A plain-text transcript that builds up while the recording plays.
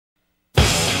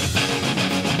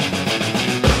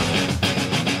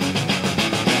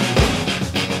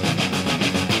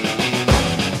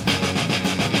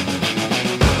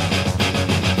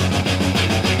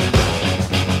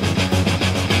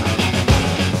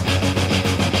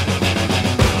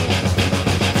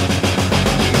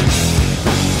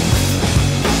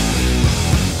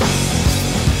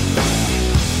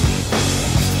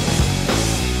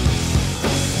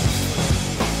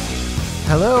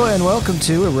Hello and welcome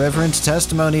to Irreverent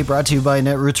Testimony, brought to you by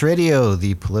Netroots Radio,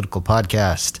 the political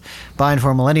podcast. By and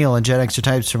for millennial and Gen Xer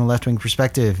types from a left-wing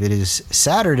perspective. It is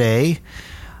Saturday.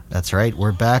 That's right,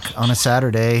 we're back on a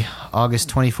Saturday, August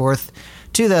 24th,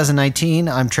 2019.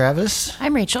 I'm Travis.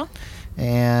 I'm Rachel.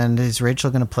 And is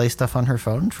Rachel going to play stuff on her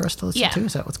phone for us to listen to?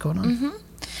 Is that what's going on? Mm-hmm.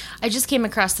 I just came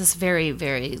across this very,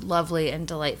 very lovely and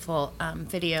delightful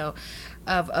video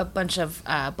of a bunch of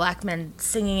black men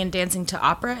singing and dancing to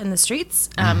opera in the streets,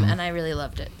 and I really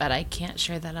loved it, but I can't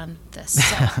share that on this.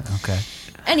 So. Okay.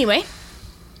 Anyway.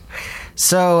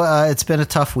 So it's been a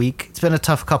tough week. It's been a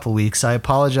tough couple weeks. I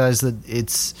apologize that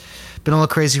it's been a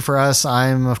little crazy for us.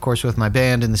 I'm, of course, with my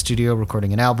band in the studio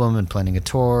recording an album and planning a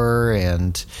tour,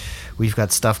 and we've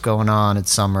got stuff going on.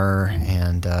 It's summer,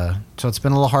 and so it's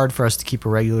been a little hard for us to keep a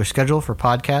regular schedule for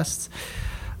podcasts.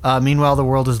 Meanwhile, the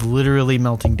world is literally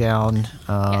melting down.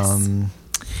 Yes.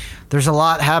 There's a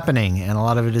lot happening, and a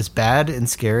lot of it is bad and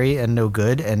scary and no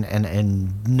good,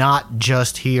 and not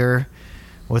just here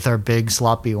with our big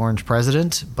sloppy orange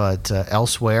president, but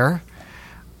elsewhere.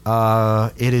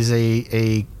 It is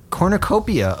a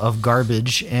cornucopia of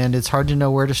garbage, and it's hard to know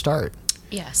where to start.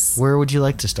 Yes. Where would you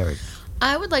like to start?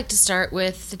 I would like to start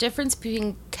with the difference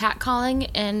between catcalling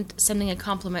and sending a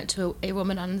compliment to a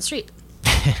woman on the street.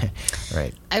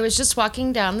 Right. I was just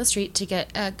walking down the street to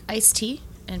get iced tea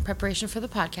in preparation for the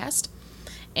podcast,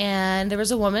 and there was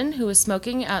a woman who was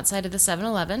smoking outside of the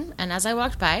 7-Eleven, and as I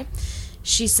walked by,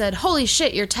 she said, "Holy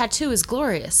shit, your tattoo is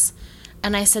glorious."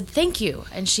 And I said, "Thank you."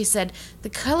 And she said, "The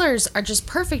colors are just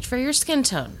perfect for your skin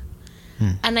tone."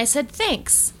 And I said,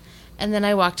 "Thanks." And then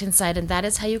I walked inside, and that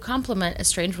is how you compliment a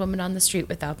strange woman on the street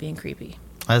without being creepy.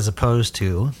 As opposed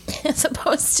to? As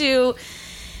opposed to,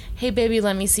 "Hey, baby,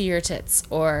 let me see your tits,"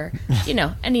 or, you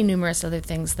know, any numerous other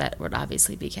things that would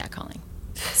obviously be catcalling.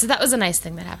 So that was a nice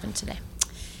thing that happened today.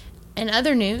 In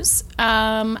other news,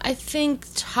 I think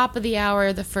top of the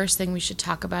hour, the first thing we should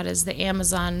talk about is the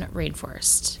Amazon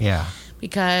rainforest. Yeah.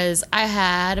 Because I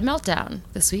had a meltdown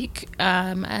this week,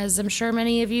 as I'm sure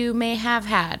many of you may have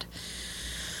had.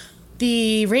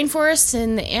 The rainforest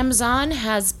in the Amazon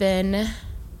has been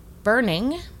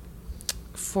burning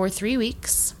for 3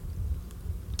 weeks.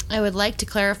 I would like to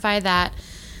clarify that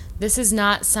this is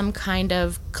not some kind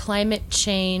of climate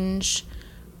change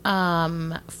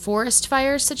forest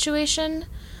fire situation.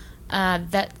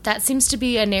 That seems to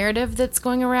be a narrative that's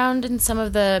going around in some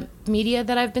of the media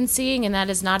that I've been seeing, and that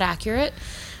is not accurate.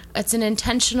 It's an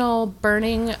intentional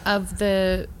burning of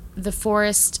the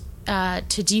forest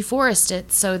to deforest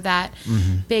it so that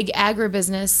big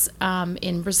agribusiness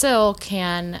in Brazil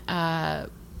can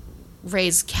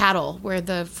raise cattle where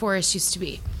the forest used to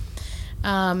be.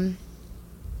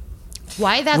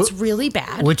 Why that's really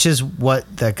bad. Which is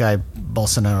what that guy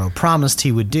Bolsonaro promised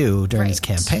he would do during his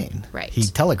campaign. Right. He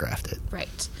telegraphed it.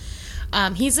 Right.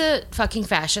 He's a fucking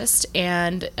fascist,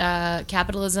 and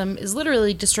capitalism is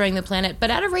literally destroying the planet,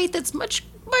 but at a rate that's much,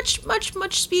 much, much,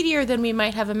 much speedier than we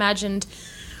might have imagined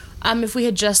if we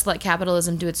had just let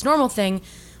capitalism do its normal thing.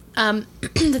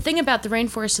 The thing about the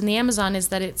rainforest in the Amazon is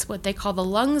that it's what they call the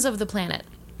lungs of the planet.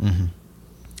 Mm-hmm.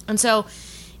 And so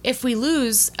if we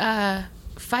lose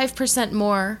 5%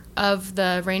 more of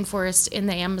the rainforest in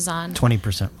the Amazon...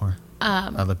 20% more.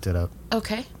 I looked it up.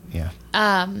 Okay. Yeah.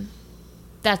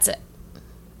 That's it.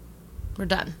 We're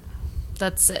done.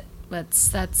 That's it.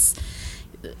 That's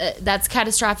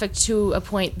catastrophic to a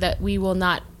point that we will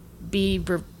not be...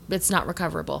 It's not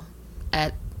recoverable.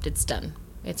 It's done.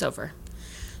 It's over.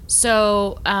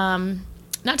 So...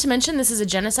 not to mention, this is a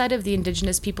genocide of the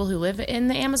indigenous people who live in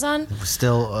the Amazon.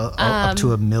 Still up to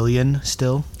 1 million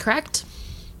still. Correct.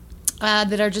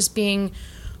 That are just being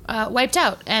wiped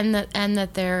out, and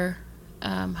that their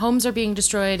homes are being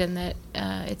destroyed, and that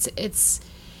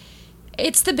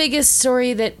it's the biggest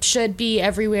story that should be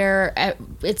everywhere.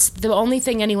 It's the only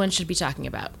thing anyone should be talking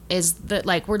about, is that,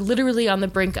 like, we're literally on the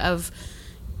brink of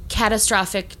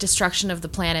catastrophic destruction of the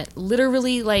planet.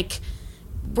 Literally, like,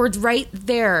 we're right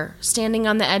there, standing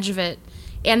on the edge of it,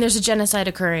 and there's a genocide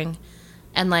occurring,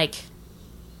 and, like,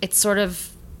 it's sort of,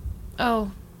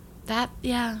 it's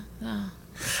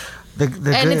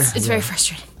very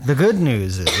frustrating. The good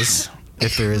news is,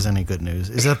 if there is any good news,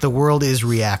 is that the world is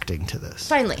reacting to this.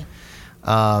 Finally.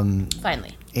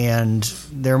 And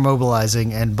they're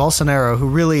mobilizing, and Bolsonaro, who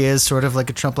really is sort of like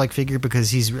a Trump-like figure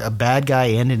because he's a bad guy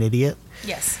and an idiot.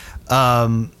 Yes.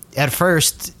 At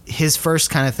first, his first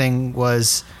kind of thing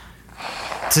was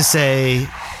to say,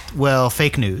 well,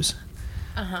 fake news.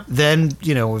 Uh-huh. Then,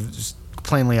 it was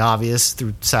plainly obvious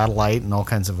through satellite and all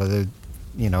kinds of other,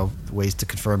 ways to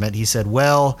confirm it. He said,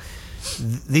 well,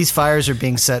 these fires are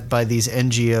being set by these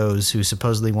NGOs who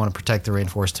supposedly want to protect the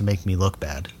rainforest to make me look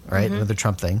bad, right? With the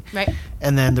Trump thing. Right.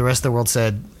 And then the rest of the world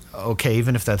said, okay,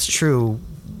 even if that's true,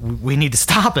 we need to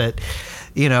stop it.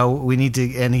 We need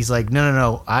to. And he's like,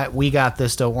 no, we got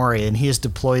this, don't worry. And he has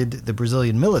deployed the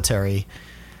Brazilian military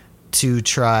to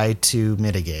try to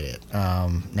mitigate it.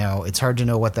 Now, it's hard to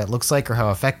know what that looks like or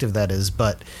how effective that is,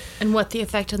 but... And what the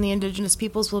effect on the indigenous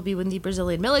peoples will be when the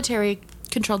Brazilian military,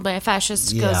 controlled by a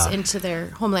fascist, goes into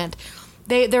their homeland.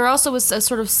 There also was a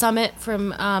sort of summit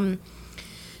from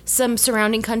some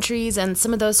surrounding countries, and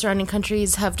some of those surrounding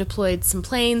countries have deployed some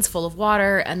planes full of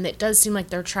water, and it does seem like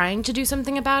they're trying to do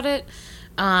something about it,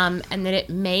 and that it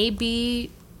may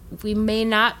be... We may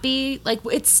not be, like,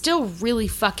 it's still really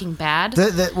fucking bad.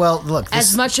 Well, look.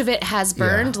 As much of it has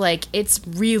burned, like, it's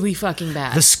really fucking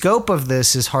bad. The scope of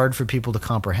this is hard for people to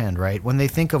comprehend, right? When they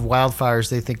think of wildfires,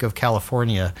 they think of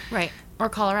California. Right. Or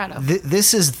Colorado.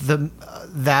 This is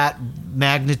that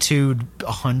magnitude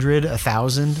 100,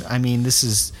 1,000. I mean, this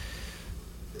is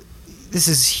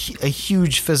a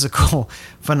huge physical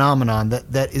phenomenon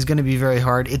that is going to be very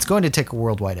hard. It's going to take a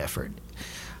worldwide effort.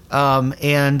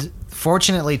 And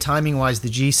fortunately, timing-wise, the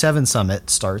G7 summit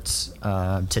starts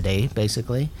today,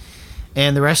 basically.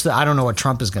 And the rest of I don't know what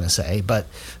Trump is going to say, but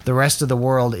the rest of the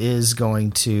world is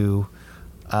going to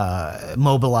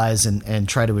mobilize and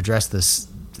try to address this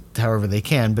however they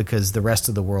can, because the rest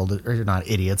of the world are not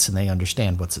idiots and they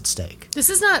understand what's at stake. This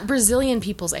is not Brazilian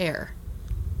people's air,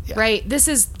 right? This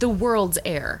is the world's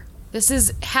air. This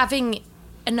is having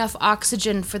enough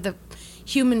oxygen for the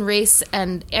human race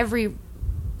and every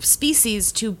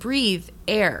species to breathe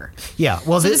air. Yeah,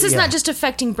 well, so this is not just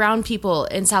affecting brown people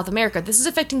in South America. This is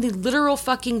affecting the literal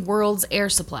fucking world's air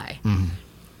supply. Mm-hmm.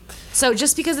 So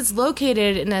just because it's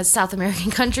located in a South American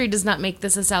country does not make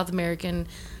this a South American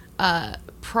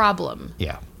problem.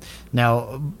 Yeah.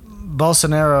 Now,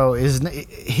 Bolsonaro is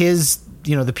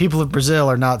the people of Brazil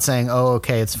are not saying, "Oh,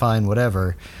 okay, it's fine,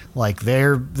 whatever." Like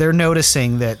they're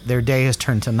noticing that their day has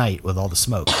turned to night with all the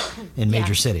smoke in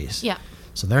major cities. Yeah.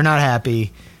 So they're not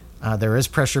happy. There is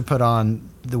pressure put on.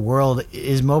 The world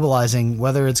is mobilizing.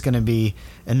 Whether it's going to be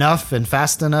enough and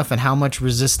fast enough, and how much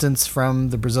resistance from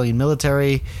the Brazilian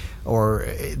military, or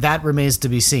that remains to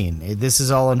be seen. This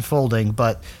is all unfolding,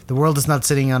 but the world is not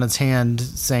sitting on its hand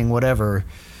saying whatever,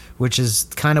 which is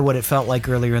kind of what it felt like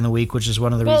earlier in the week, which is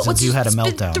one of the reasons you had a meltdown.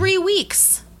 It's been 3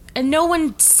 weeks. And no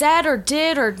one said or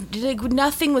did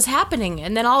nothing was happening.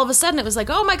 And then all of a sudden it was like,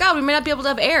 oh my God, we might not be able to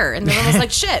have air. And everyone was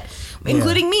like, shit,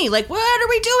 including me. Like, what are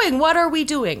we doing? What are we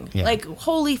doing? Yeah. Like,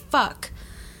 holy fuck.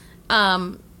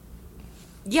 It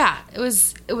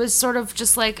was sort of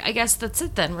just like, I guess that's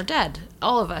it then. We're dead.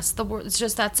 All of us. It's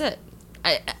just, that's it.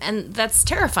 And that's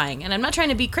terrifying. And I'm not trying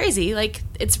to be crazy. Like,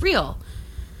 it's real.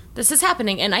 This is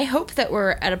happening. And I hope that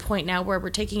we're at a point now where we're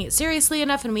taking it seriously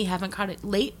enough and we haven't caught it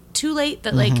too late,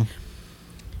 that like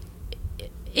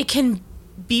it can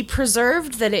be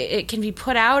preserved, that it can be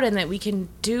put out, and that we can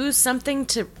do something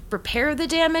to repair the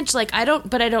damage. Like I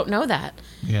don't know that.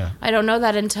 Yeah. I don't know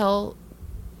that until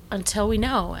we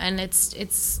know. And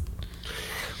it's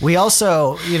we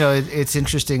also, it's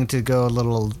interesting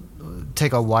to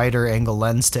take a wider angle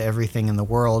lens to everything in the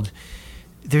world.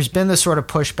 There's been this sort of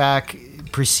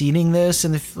pushback preceding this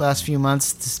in the last few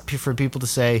months for people to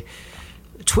say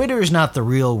Twitter is not the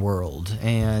real world,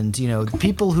 and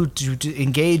people who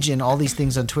engage in all these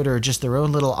things on Twitter are just their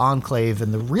own little enclave,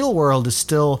 and the real world is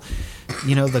still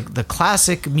the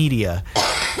classic media.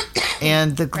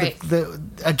 And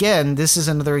again, this is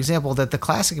another example that the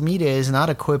classic media is not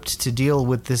equipped to deal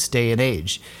with this day and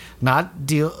age,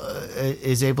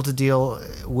 is able to deal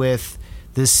with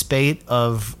this spate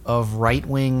of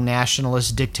right-wing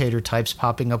nationalist dictator types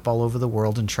popping up all over the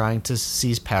world and trying to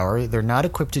seize power. They're not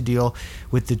equipped to deal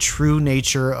with the true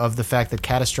nature of the fact that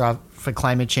catastrophic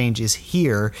climate change is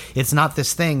here. It's not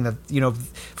this thing that,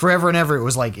 forever and ever it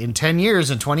was like in 10 years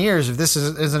and 20 years, if this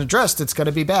isn't addressed, it's going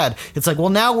to be bad. It's like, well,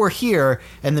 now we're here,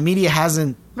 and the media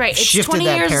hasn't shifted it's 20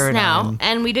 that years paradigm. now,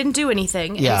 and we didn't do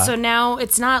anything. Yeah. And so now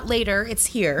it's not later, it's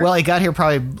here. Well, it got here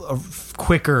probably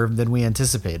quicker than we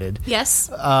anticipated. Yes,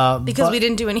 because we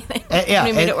didn't do anything. Yeah,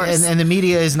 we made it worse. And the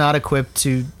media is not equipped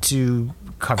to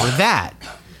cover that,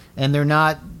 and they're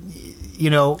not,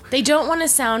 They don't want to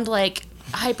sound like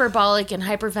hyperbolic and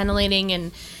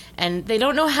hyperventilating, and they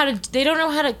don't know how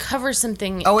to cover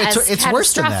something. Oh, it's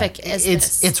worse than that.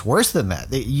 It's worse than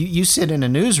that. You sit in a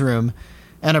newsroom,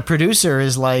 and a producer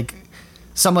is like,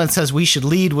 someone says we should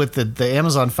lead with the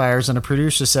Amazon fires, and a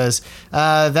producer says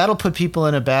that'll put people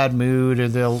in a bad mood, or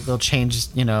they'll change.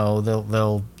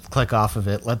 They'll click off of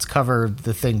it. Let's cover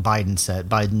the thing Biden said.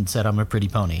 Biden said I'm a pretty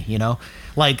pony.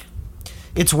 Like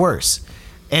It's worse.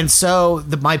 And so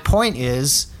my point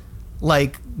is,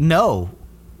 like, no,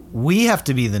 we have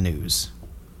to be the news.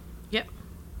 Yep.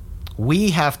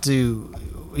 We have to,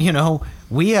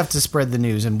 we have to spread the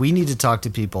news, and we need to talk to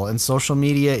people. And social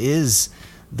media is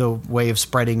the way of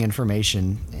spreading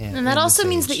information. And that also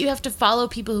means that you have to follow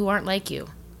people who aren't like you.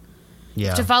 Yeah. You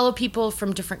have to follow people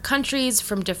from different countries,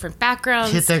 from different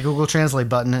backgrounds. Hit that Google Translate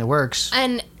button. It works.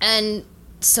 And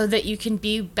so that you can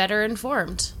be better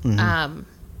informed. Mm-hmm.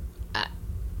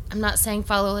 I'm not saying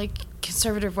follow, like,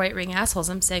 conservative right-wing assholes.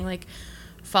 I'm saying, like,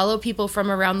 follow people from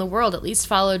around the world. At least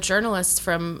follow journalists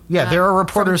from... Yeah, there are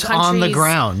reporters on the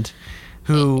ground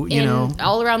who,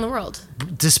 all around the world.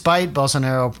 Despite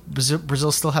Bolsonaro,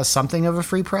 Brazil still has something of a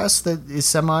free press that is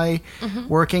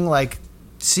semi-working. Like,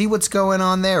 see what's going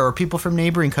on there. Or people from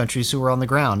neighboring countries who are on the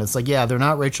ground. It's like, yeah, they're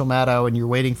not Rachel Maddow and you're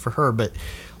waiting for her, but,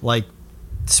 like,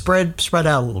 spread out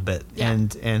a little bit. Yeah.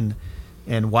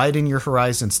 And widen your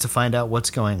horizons to find out what's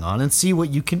going on and see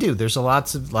what you can do. There's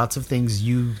lots of things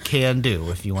you can do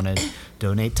if you want to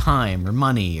donate time or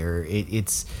money, or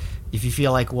it's if you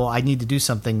feel like, well, I need to do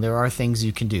something. There are things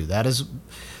you can do. That is,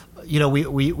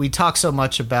 we talk so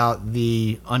much about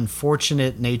the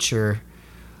unfortunate nature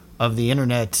of the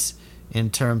internet in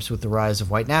terms with the rise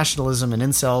of white nationalism and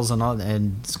incels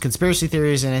and conspiracy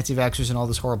theories and anti-vaxxers and all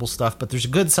this horrible stuff. But there's a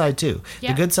good side too.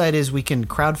 Yeah. The good side is we can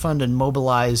crowdfund and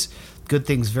mobilize good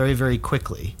things very, very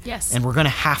quickly. Yes. And we're going to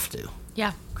have to.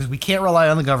 Yeah. Because we can't rely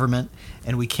on the government,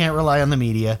 and we can't rely on the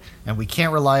media, and we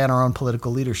can't rely on our own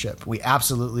political leadership. We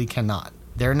absolutely cannot.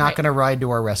 They're not going to ride to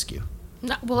our rescue.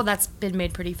 No, well, that's been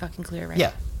made pretty fucking clear, right?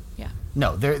 Yeah. Yeah.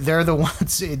 No, they're the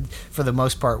ones, for the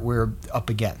most part, we're up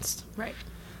against. Right.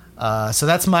 So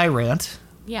that's my rant.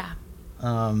 Yeah.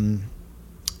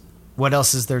 What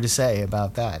else is there to say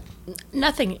about that?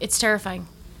 Nothing. It's terrifying.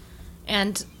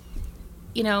 And,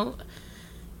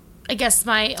 I guess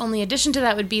my only addition to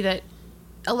that would be that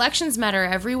elections matter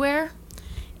everywhere,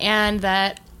 and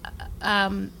that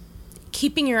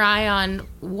keeping your eye on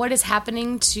what is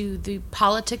happening to the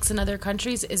politics in other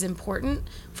countries is important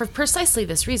for precisely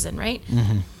this reason, right?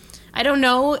 Mm-hmm. I don't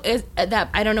know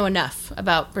enough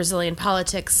about Brazilian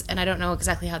politics, and I don't know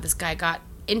exactly how this guy got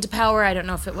into power. I don't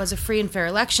know if it was a free and fair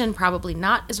election. Probably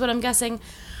not, is what I'm guessing.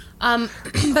 But,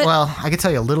 well, I can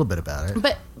tell you a little bit about it.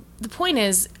 But the point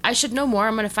is, I should know more.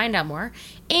 I'm going to find out more.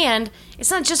 And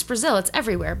it's not just Brazil, it's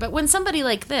everywhere. But when somebody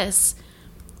like this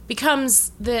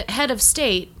becomes the head of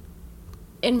state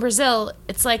in Brazil,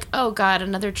 it's like, oh, God,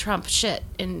 another Trump shit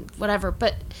and whatever.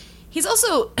 But he's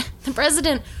also the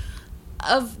president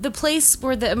of the place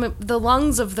where the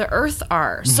lungs of the earth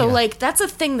are. So, like, that's a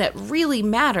thing that really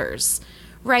matters,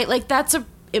 right? Like, that's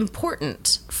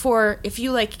important for if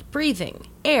you like breathing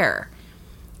air.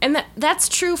 And that's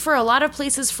true for a lot of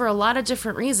places for a lot of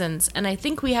different reasons. And I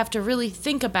think we have to really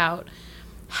think about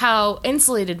how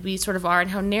insulated we sort of are and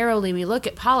how narrowly we look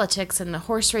at politics, and the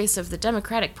horse race of the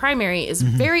Democratic primary is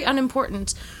very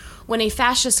unimportant when a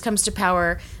fascist comes to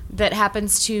power that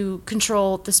happens to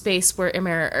control the space where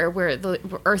where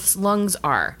Earth's lungs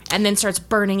are, and then starts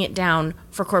burning it down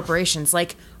for corporations.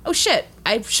 Like, oh shit,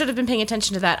 I should have been paying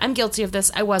attention to that. I'm guilty of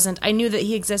this. I wasn't. I knew that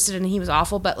he existed and he was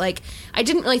awful, but like, I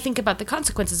didn't really think about the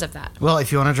consequences of that. Well,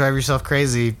 if you want to drive yourself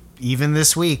crazy, even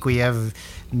this week we have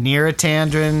Neera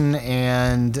Tanden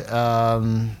and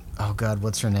oh God,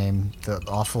 what's her name? The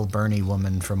awful Bernie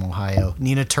woman from Ohio,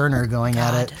 Nina Turner, going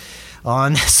at it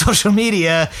on social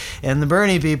media, and the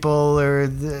Bernie people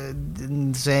are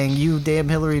saying, you damn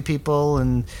Hillary people,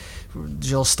 and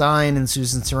Jill Stein and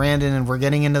Susan Sarandon, and we're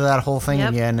getting into that whole thing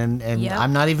again, and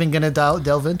I'm not even going to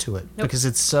delve into it because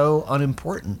it's so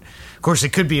unimportant. Of course, it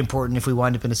could be important if we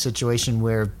wind up in a situation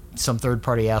where some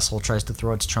third-party asshole tries to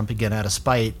throw it to Trump again out of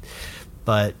spite,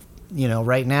 but,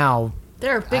 right now,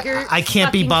 there are bigger I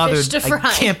can't be bothered. Fish to fry.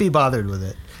 I can't be bothered with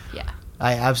it. Yeah.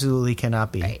 I absolutely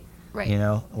cannot be. Right.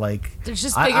 There's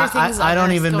just bigger things. I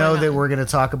don't even know that we're going to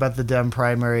talk about the Dem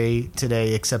primary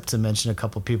today, except to mention a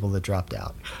couple people that dropped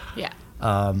out. Yeah.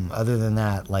 Other than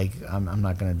that, I'm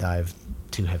not going to dive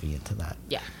too heavy into that.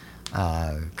 Yeah.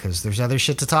 Because there's other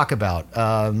shit to talk about.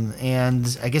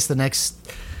 And I guess the next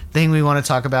thing we want to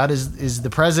talk about is the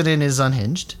president is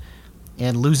unhinged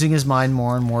and losing his mind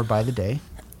more and more by the day.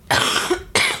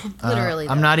 Literally.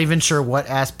 I'm not even sure what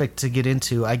aspect to get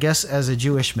into. I guess as a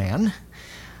Jewish man,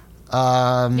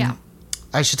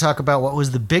 I should talk about what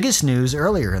was the biggest news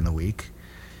earlier in the week,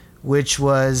 which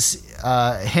was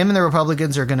him and the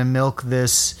Republicans are going to milk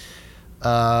this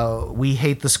we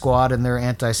hate the squad and they're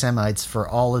anti-Semites for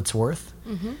all it's worth.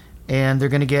 Mm-hmm. And they're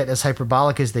going to get as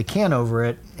hyperbolic as they can over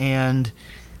it. And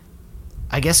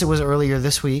I guess it was earlier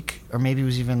this week, or maybe it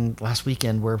was even last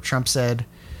weekend, where Trump said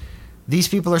these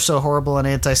people are so horrible and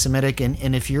anti-Semitic,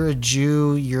 and if you're a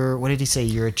Jew, you're, what did he say?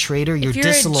 You're a traitor, you're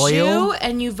disloyal. If you're a Jew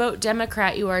and you vote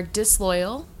Democrat, you are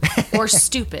disloyal or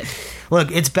stupid.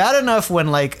 Look, it's bad enough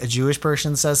when, like, a Jewish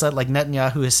person says that, like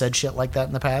Netanyahu has said shit like that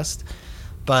in the past,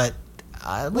 but...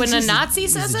 when a Nazi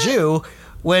says it? He's a Jew.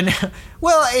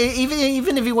 Well,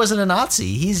 even if he wasn't a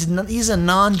Nazi, he's a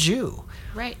non-Jew.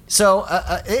 Right. So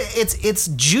it's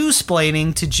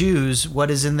Jew-splaining to Jews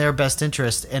what is in their best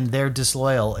interest, and they're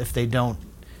disloyal if they don't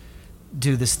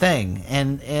do this thing.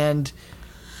 And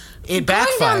it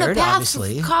backfired, going down the path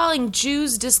obviously. Of calling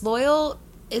Jews disloyal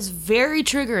is very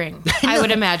triggering, I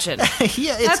would imagine.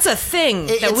 Yeah, that's a thing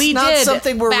that we not did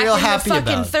something we're back real in happy the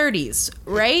fucking about. 30s,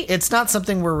 right? It's not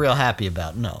something we're real happy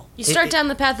about, no. You start down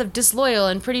the path of disloyal,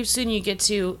 and pretty soon you get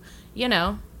to,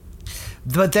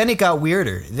 But then it got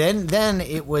weirder. Then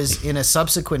it was in a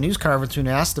subsequent news conference when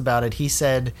asked about it, he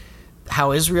said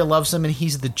how Israel loves him and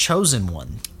he's the chosen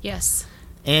one. Yes.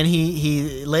 And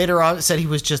he later on said he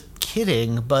was just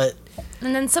kidding, but...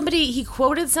 And then he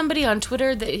quoted somebody on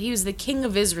Twitter that he was the king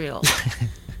of Israel.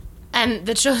 And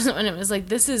the chosen one, it was like,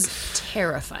 this is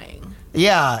terrifying.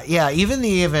 Yeah. Even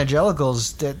the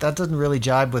evangelicals, that doesn't really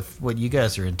jibe with what you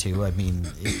guys are into. I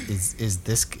mean, is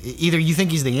this... Either you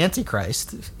think he's the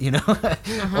Antichrist,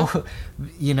 Uh-huh.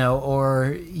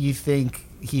 or you think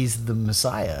he's the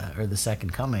Messiah or the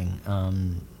second coming.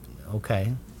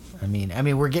 Okay. I mean,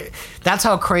 that's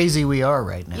how crazy we are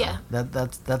right now. Yeah.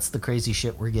 That's the crazy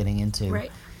shit we're getting into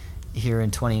right. here in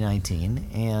 2019.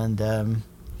 And,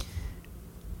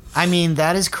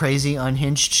 that is crazy,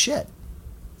 unhinged shit.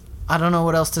 I don't know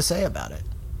what else to say about it.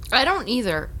 I don't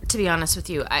either, to be honest with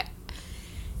you.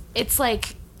 It's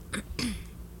like,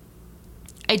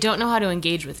 I don't know how to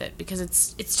engage with it because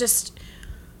it's just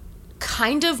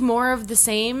kind of more of the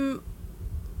same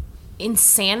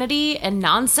insanity and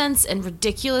nonsense and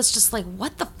ridiculous, just like,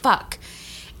 what the fuck?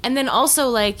 And then also,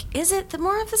 like, is it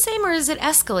more of the same or is it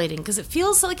escalating? Because it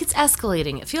feels like it's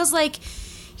escalating. It feels like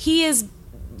he is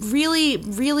really,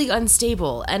 really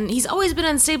unstable, and he's always been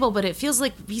unstable, but it feels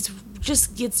like it's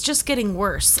just getting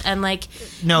worse, and like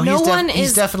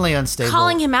he's definitely unstable.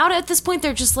 Calling him out at this point.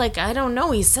 They're just like, I don't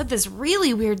know, he said this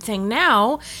really weird thing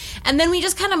now, and then we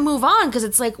just kind of move on because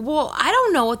it's like, well, I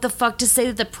don't know what the fuck to say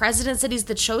that the president said he's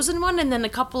the chosen one, and then a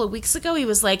couple of weeks ago he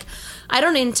was like, I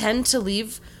don't intend to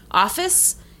leave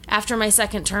office after my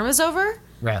second term is over.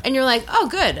 Right. And you're like, oh,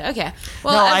 good, okay.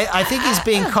 Well, no, I think he's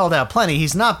being called out plenty.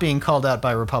 He's not being called out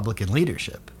by Republican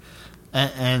leadership,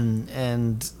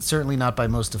 and certainly not by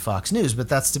most of Fox News. But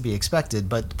that's to be expected.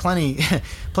 But plenty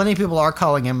of people are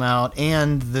calling him out,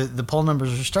 and the poll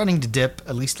numbers are starting to dip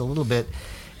at least a little bit.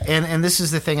 And this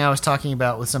is the thing I was talking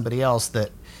about with somebody else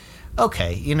that.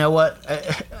 Okay, you know what?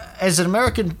 As an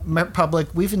American public,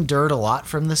 we've endured a lot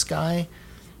from this guy,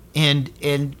 and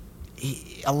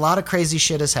a lot of crazy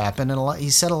shit has happened, and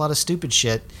he said a lot of stupid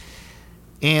shit.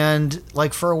 And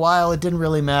like for a while, it didn't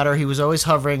really matter. He was always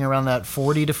hovering around that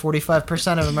 40 to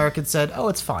 45% of Americans said, "Oh,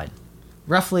 it's fine."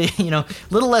 Roughly,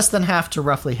 little less than half to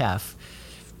roughly half.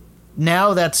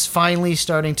 Now that's finally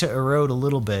starting to erode a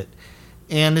little bit.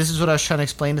 And this is what I was trying to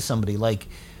explain to somebody. Like,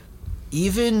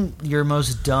 even your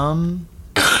most dumb,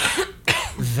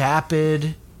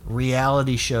 vapid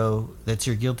reality show that's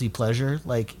your guilty pleasure,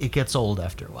 like, it gets old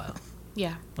after a while.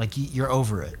 Yeah. Like, you're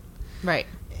over it. Right.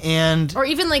 And or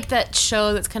even like that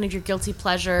show that's kind of your guilty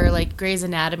pleasure, like Grey's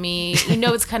Anatomy.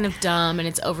 It's kind of dumb and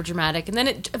it's overdramatic, and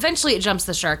then eventually it jumps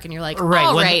the shark, and you're like, right,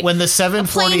 all when, right. When the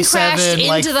 747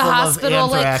 like into the full hospital,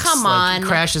 of anthrax, like come on,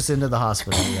 crashes into the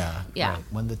hospital. Yeah, yeah. Right.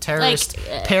 When the terrorists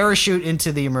parachute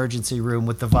into the emergency room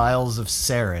with the vials of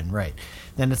sarin, right?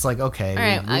 Then it's like, okay,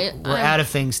 right, we're out of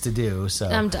things to do, so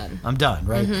I'm done,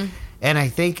 right? Mm-hmm. And I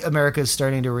think America is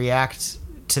starting to react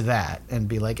to that and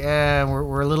be like,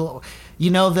 we're a little.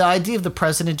 The idea of the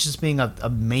president just being a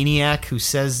maniac who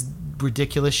says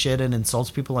ridiculous shit and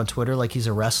insults people on Twitter like he's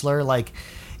a wrestler, like,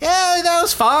 yeah, that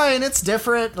was fine. It's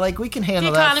different. Like, we can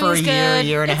handle that for a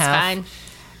year and a half. Fine.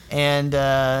 And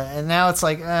now it's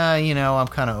like, I'm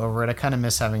kind of over it. I kind of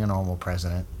miss having a normal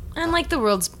president. And like the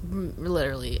world's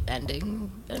literally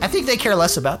ending. I think they care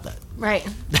less about that. Right.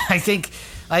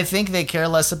 I think they care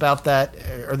less about that,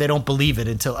 or they don't believe it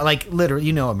until, like, literally,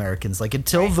 Americans, like,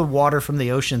 until the water from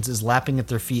the oceans is lapping at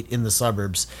their feet in the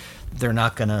suburbs, they're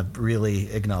not going to really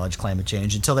acknowledge climate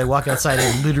change. Until they walk outside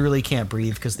and literally can't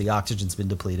breathe because the oxygen's been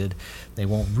depleted, they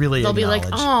won't really They'll acknowledge.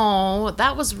 Be like, oh,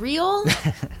 that was real?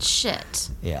 Shit.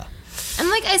 Yeah. And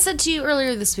like I said to you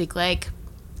earlier this week, like,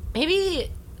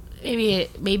 maybe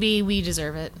we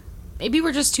deserve it. Maybe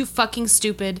we're just too fucking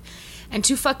stupid and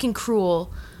too fucking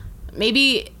cruel.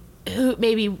 Maybe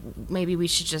we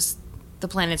should just, the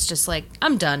planet's just like,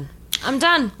 I'm done. I'm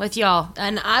done with y'all.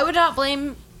 And I would not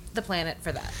blame the planet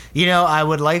for that. You know, I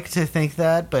would like to think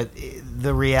that, but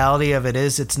the reality of it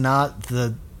is it's not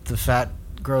the fat,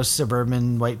 gross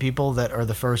suburban white people that are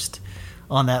the first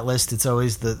on that list. It's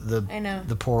always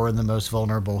the poor and the most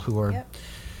vulnerable who are Yep.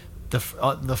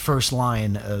 the first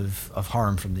line of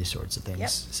harm from these sorts of things, Yep.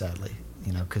 sadly.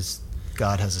 You know, because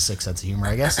God has a sick sense of humor,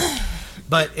 I guess.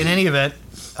 But in any event,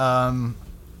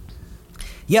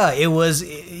 yeah, it was,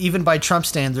 even by Trump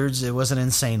standards, it was an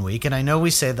insane week. And I know we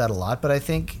say that a lot, but I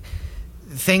think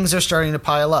things are starting to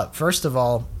pile up. First of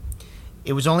all,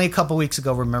 it was only a couple weeks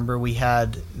ago, remember, we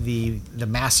had the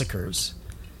massacres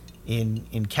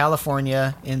in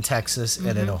California, in Texas,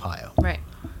 and in Ohio. Right.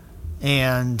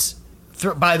 And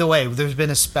by the way, there's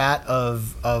been a spat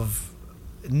of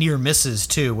near misses,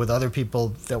 too, with other people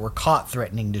that were caught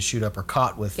threatening to shoot up or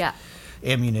caught with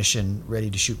ammunition ready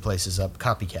to shoot places up,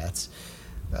 copycats.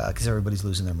 Because everybody's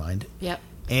losing their mind. Yep.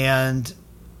 And,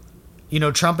 you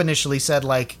know, Trump initially said,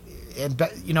 like,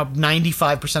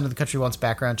 95% of the country wants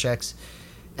background checks.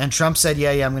 And Trump said,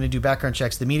 yeah, I'm going to do background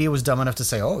checks. The media was dumb enough to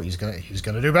say, oh, he's going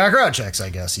to do background checks, I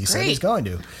guess. He said he's going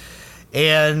to.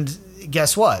 And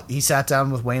guess what? He sat down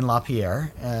with Wayne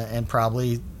LaPierre and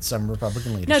probably some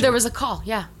Republican leadership. No, there was a call,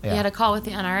 yeah. He had a call with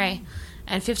the NRA.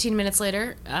 And 15 minutes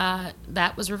later,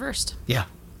 that was reversed. Yeah.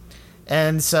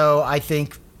 And so I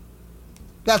think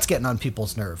that's getting on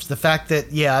people's nerves. The fact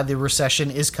that, the recession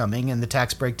is coming and the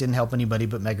tax break didn't help anybody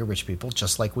but mega rich people,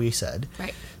 just like we said.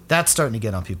 Right. That's starting to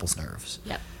get on people's nerves.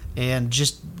 Yep. And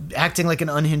just acting like an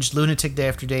unhinged lunatic day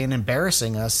after day and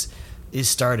embarrassing us is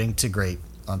starting to grate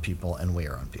on people and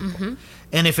wear on people. Mm-hmm.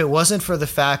 And if it wasn't for the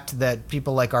fact that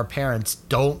people like our parents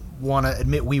don't want to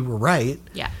admit we were right,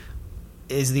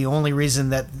 is the only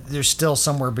reason that there's still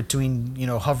somewhere between,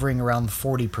 hovering around the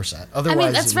 40%. Otherwise, I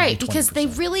mean, that's right, because they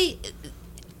really...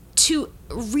 To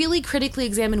really critically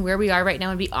examine where we are right now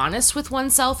and be honest with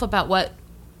oneself about what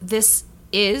this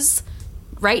is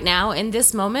right now in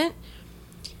this moment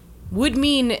would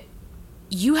mean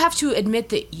you have to admit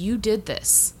that you did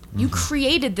this. You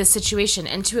created this situation,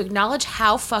 and to acknowledge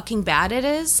how fucking bad it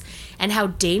is and how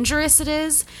dangerous it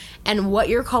is and what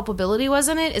your culpability was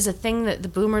in it is a thing that the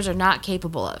boomers are not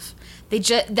capable of.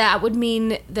 That would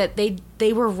mean that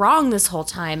they were wrong this whole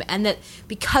time, and that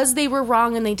because they were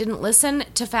wrong and they didn't listen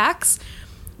to facts,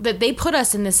 that they put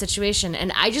us in this situation.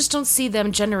 And I just don't see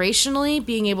them generationally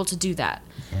being able to do that.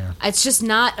 Yeah. It's just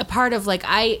not a part of, like,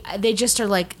 they just are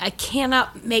like, I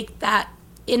cannot make that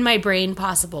in my brain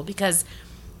possible, because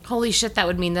holy shit, that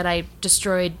would mean that I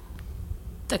destroyed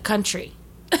the country.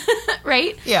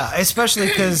 Right? Yeah, especially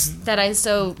because that I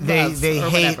so they hate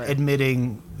whatever.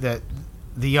 admitting that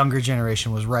the younger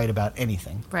generation was right about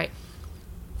anything. Right.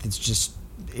 It's just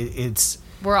it's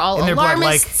we're all in their blood,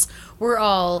 alarmists. We're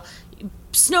all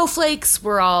snowflakes.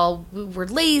 We're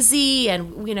lazy,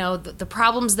 and the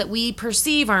problems that we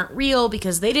perceive aren't real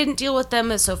because they didn't deal with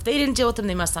them. So if they didn't deal with them,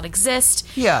 they must not exist.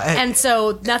 Yeah, and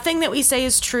so nothing that we say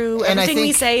is true. Everything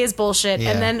we say is bullshit.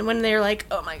 Yeah. And then when they're like,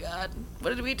 "Oh my god,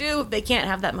 what did we do?" They can't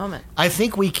have that moment. I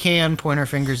think we can point our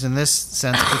fingers in this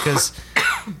sense because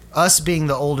us being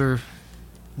the older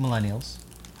millennials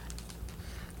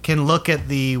can look at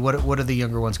the what are the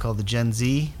younger ones called, the Gen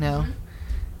Z now,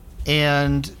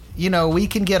 and we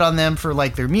can get on them for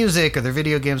like their music or their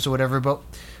video games or whatever, but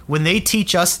when they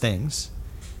teach us things,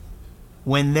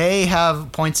 when they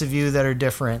have points of view that are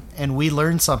different and we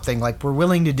learn something, like, we're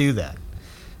willing to do that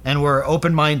and we're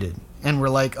open-minded and we're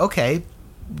like, okay,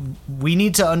 we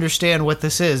need to understand what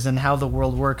this is and how the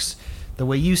world works the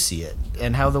way you see it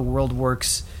and how the world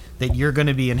works that you're going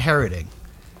to be inheriting.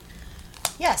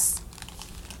 Yes.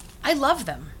 I love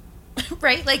them.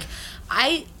 Right? Like,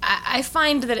 I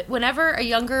find that whenever a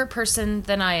younger person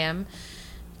than I am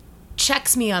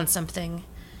checks me on something,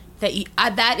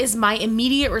 that is my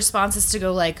immediate response is to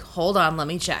go like, hold on, let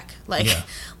me check. Like,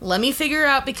 let me figure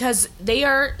out, because they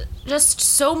are just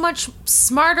so much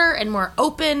smarter and more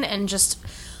open and just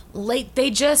they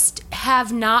just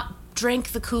have not drank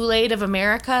the Kool-Aid of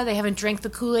America. They haven't drank the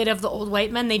Kool-Aid of the old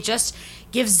white men. They just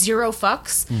give zero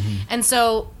fucks.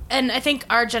 Mm-hmm. And I think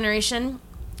our generation,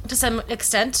 to some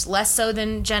extent, less so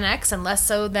than Gen X and less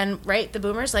so than, the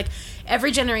boomers, like,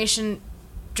 every generation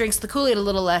drinks the Kool-Aid a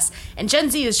little less, and Gen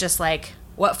Z is just like,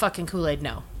 what fucking Kool-Aid?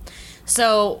 No.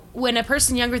 So when a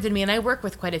person younger than me, and I work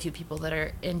with quite a few people that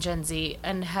are in Gen Z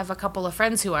and have a couple of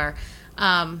friends who are,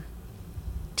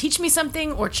 teach me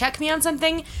something or check me on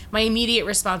something, my immediate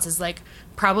response is like,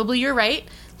 probably you're right.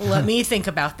 Let me think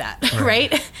about that,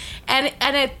 right?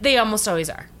 And they almost always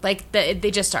are. Like,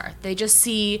 they just are. They just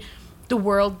see the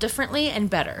world differently and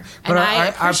better. But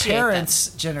and our parents'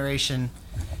 generation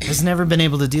has never been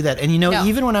able to do that. And No.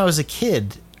 even when I was a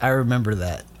kid, I remember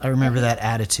that. I remember that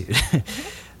attitude.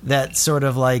 That sort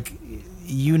of like,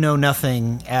 you know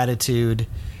nothing attitude.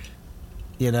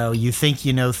 You think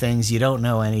you know things, you don't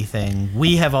know anything.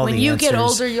 We have all the answers. When you get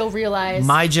older, you'll realize.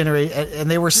 My generation,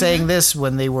 and they were saying this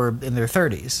when they were in their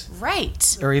 30s.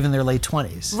 Right. Or even their late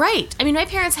 20s. Right. I mean, my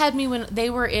parents had me when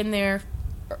they were in their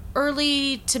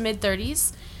early to mid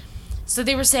 30s. So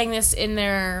they were saying this in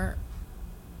their,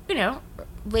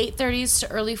 late 30s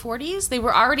to early 40s. They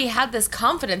were already had this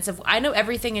confidence of, I know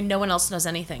everything and no one else knows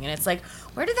anything. And it's like,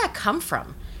 where did that come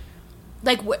from?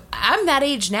 Like, I'm that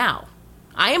age now.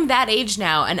 I am that age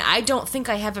now, and I don't think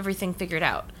I have everything figured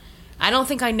out. I don't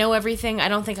think I know everything. I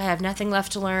don't think I have nothing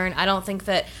left to learn. I don't think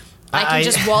that I can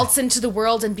just waltz into the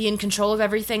world and be in control of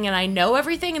everything, and I know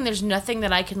everything, and there's nothing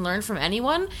that I can learn from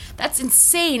anyone. That's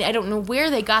insane. I don't know where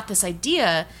they got this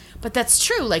idea, but that's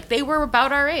true. Like, they were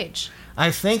about our age.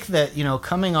 I think that,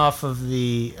 coming off of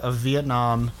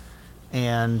Vietnam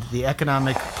and the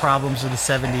economic problems of the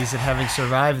 70s and having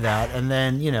survived that, and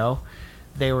then,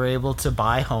 they were able to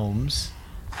buy homes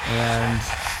and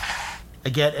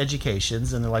get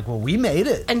educations, and they're like, well, we made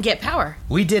it. And get power.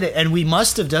 We did it, and we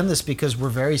must have done this because we're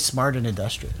very smart and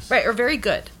industrious. Right, or very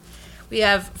good. We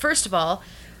have, first of all,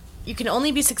 you can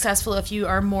only be successful if you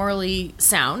are morally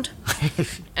sound.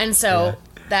 And so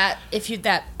that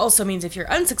also means if you're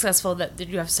unsuccessful, that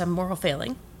you have some moral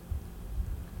failing.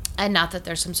 And not that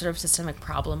there's some sort of systemic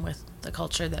problem with the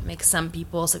culture that makes some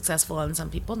people successful and some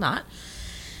people not.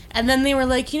 And then they were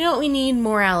like, you know what, we need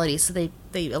morality. So they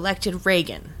elected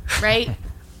Reagan, right?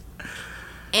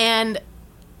 and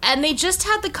they just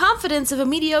had the confidence of a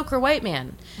mediocre white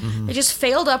man. Mm-hmm. They just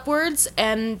failed upwards,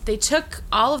 and they took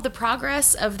all of the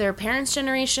progress of their parents'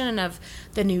 generation and of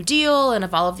the New Deal and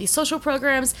of all of these social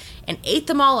programs and ate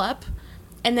them all up,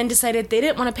 and then decided they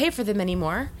didn't want to pay for them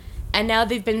anymore. And now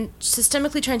they've been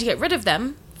systemically trying to get rid of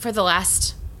them for the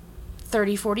last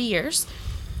 30, 40 years.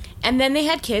 And then they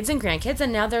had kids and grandkids,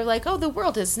 and now they're like, oh, the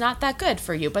world is not that good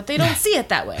for you. But they don't see it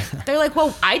that way. They're like,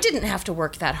 well, I didn't have to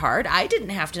work that hard. I didn't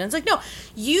have to. And it's like, no,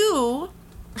 you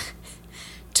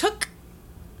took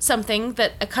something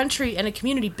that a country and a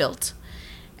community built,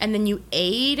 and then you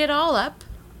ate it all up,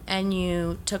 and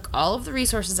you took all of the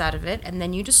resources out of it, and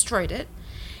then you destroyed it.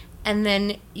 And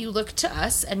then you look to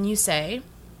us, and you say,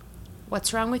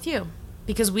 what's wrong with you?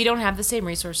 Because we don't have the same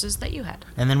resources that you had.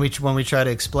 And then when we try to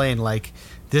explain, like,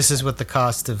 this is what the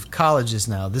cost of college is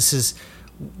now. This is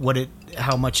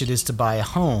how much it is to buy a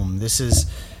home. This is,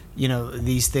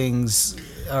 these things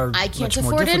are I can't much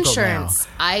more afford difficult insurance.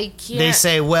 now. I can't. They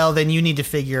say, well, then you need to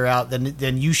figure out,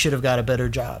 then you should have got a better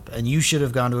job, and you should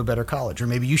have gone to a better college, or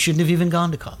maybe you shouldn't have even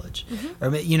gone to college.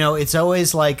 Mm-hmm. Or, it's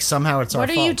always like somehow it's our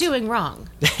fault. What are you doing wrong?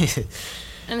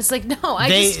 And it's like, no, I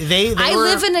I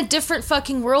live in a different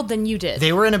fucking world than you did.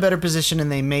 They were in a better position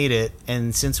and they made it,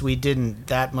 and since we didn't,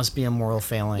 that must be a moral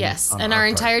failing. Yes, and our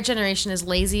entire generation is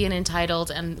lazy and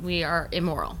entitled, and we are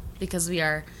immoral because we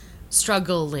are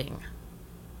struggling.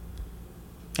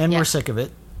 And we're sick of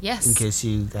it. Yes. In case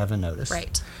you haven't noticed.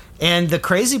 Right. And the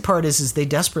crazy part is they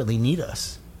desperately need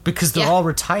us because they're all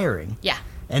retiring. Yeah.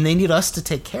 And they need us to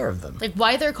take care of them. Like,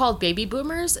 why they're called baby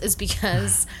boomers is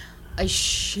because a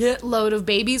shitload of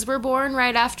babies were born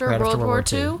right after World War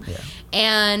II. Yeah.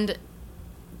 And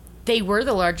they were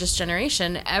the largest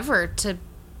generation ever to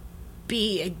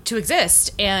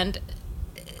exist. And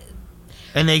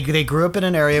they grew up in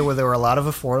an area where there were a lot of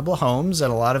affordable homes,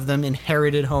 and a lot of them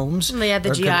inherited homes. And they had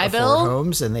the GI Bill.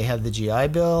 Homes, and they had the GI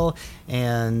Bill,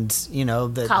 and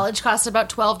the college cost about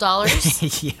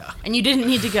 $12. Yeah. And you didn't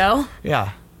need to go.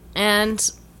 Yeah.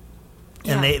 And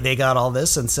they got all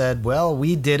this and said, well,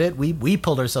 we did it. We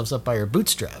pulled ourselves up by our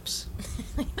bootstraps.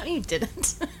 No, you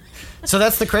didn't. So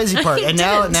that's the crazy part. And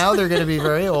now they're going to be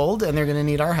very old, and they're going to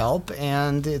need our help.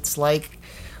 And it's like,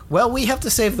 well, we have to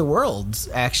save the world,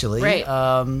 actually. Right.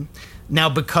 Now,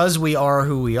 because we are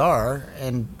who we are,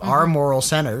 and our moral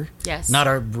center, not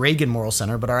our Reagan moral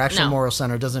center, but our actual moral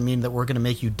center, doesn't mean that we're going to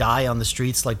make you die on the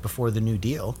streets like before the New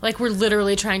Deal. Like, we're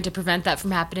literally trying to prevent that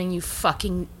from happening, you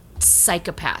fucking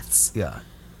psychopaths. Yeah.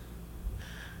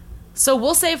 So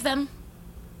we'll save them.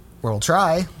 We'll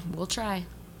try. We'll try.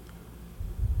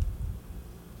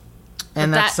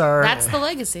 And that's the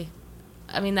legacy.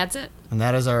 I mean, that's it. And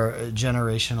that is our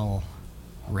generational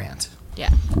rant.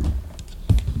 Yeah.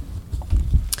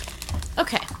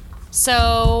 Okay.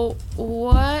 So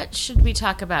what should we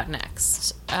talk about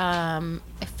next? I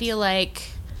feel like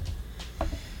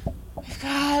we've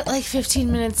got like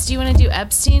 15 minutes. Do you want to do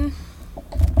Epstein?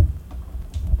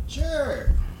 Sure.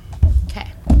 Okay.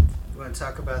 You want to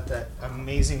talk about that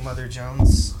amazing Mother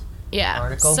Jones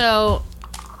article? So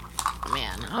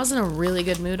man, I was in a really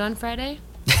good mood on Friday.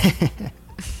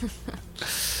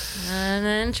 And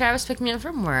then Travis picked me up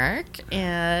from work,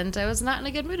 and I was not in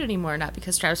a good mood anymore. Not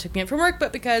because Travis picked me up from work,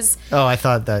 but because... Oh, I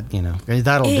thought that,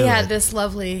 that'll do it. He had this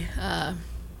lovely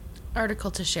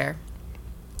article to share.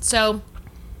 So,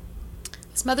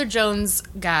 this Mother Jones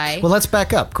guy... Well, let's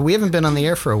back up. We haven't been on the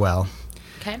air for a while.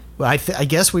 Okay. Well, I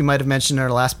guess we might have mentioned in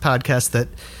our last podcast that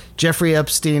Jeffrey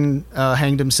Epstein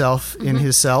hanged himself in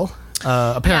his cell,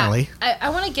 apparently. Yeah,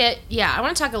 I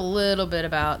want to talk a little bit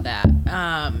about that.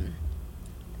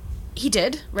 He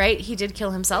did, right? He did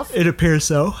kill himself. It appears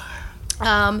so.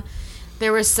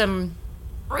 There was some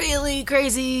really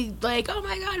crazy, like, oh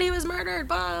my God, he was murdered.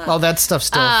 Blah. Well, that stuff's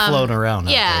still floating around.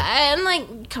 Yeah, and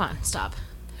like, come on, stop.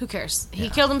 Who cares? He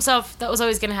killed himself. That was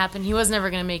always going to happen. He was never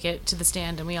going to make it to the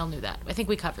stand, and we all knew that. I think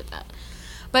we covered that.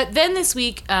 But then this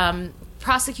week,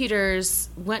 prosecutors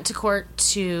went to court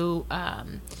to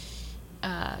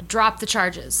drop the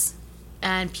charges,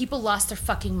 and people lost their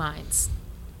fucking minds.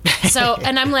 So,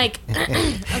 and I'm like,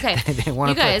 okay,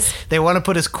 you guys. They want to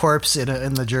put his corpse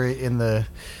in the jury in the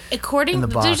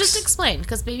box. Just explain,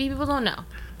 because maybe people don't know.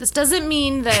 This doesn't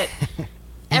mean that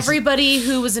everybody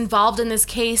who was involved in this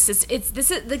case.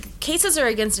 The cases are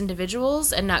against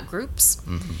individuals and not groups,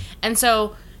 and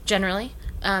so generally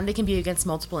they can be against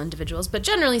multiple individuals. But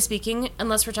generally speaking,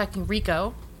 unless we're talking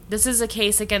RICO, this is a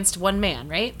case against one man,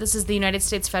 right? This is the United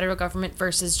States federal government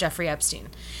versus Jeffrey Epstein,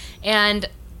 and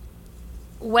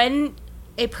when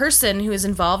a person who is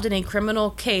involved in a criminal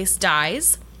case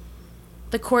dies,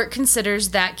 the court considers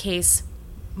that case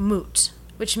moot,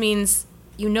 which means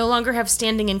you no longer have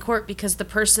standing in court because the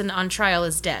person on trial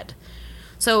is dead.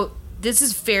 So this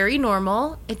is very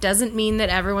normal. It doesn't mean that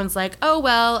everyone's like, oh,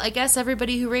 well, I guess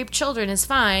everybody who raped children is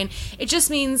fine. It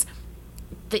just means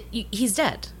that he's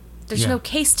dead. There's no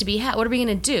case to be had. What are we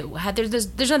going to do?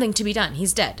 There's nothing to be done.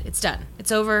 He's dead. It's done.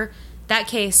 It's over. That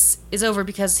case is over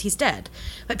because he's dead.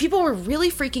 But people were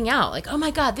really freaking out. Like, oh my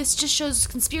God, this just shows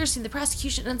conspiracy in the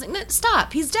prosecution. And I was like, no,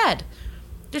 stop, he's dead.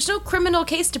 There's no criminal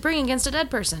case to bring against a dead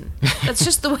person. That's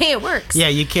just the way it works. Yeah,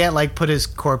 you can't like put his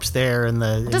corpse there in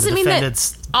the doesn't mean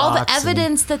that all the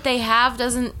evidence that they have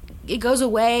it goes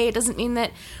away. It doesn't mean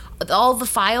that all the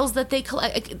files that they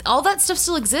collect, all that stuff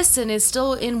still exists and is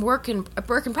still in work in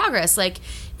progress. Like,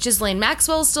 Ghislaine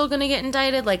Maxwell's still going to get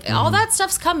indicted. Like, all that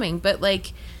stuff's coming. But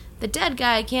like, the dead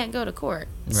guy can't go to court.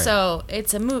 Right. So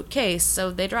it's a moot case,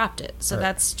 so they dropped it. So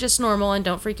that's just normal, and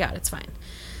don't freak out. It's fine.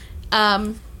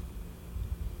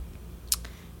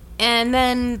 And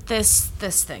then this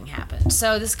thing happened.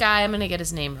 So this guy, I'm going to get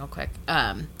his name real quick.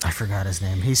 I forgot his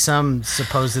name. He's some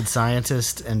supposed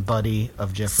scientist and buddy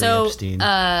of Jeffrey Epstein.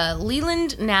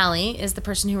 Leland Nally is the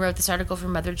person who wrote this article for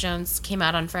Mother Jones, came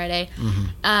out on Friday.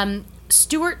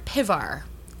 Stuart Pivar,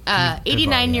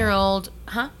 89-year-old...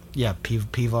 Huh? Yeah,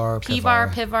 Pivar,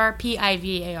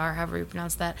 Pivar, however you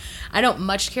pronounce that. I don't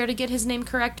much care to get his name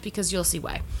correct because you'll see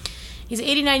why. He's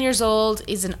 89 years old,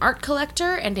 is an art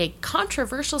collector, and a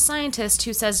controversial scientist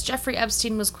who says Jeffrey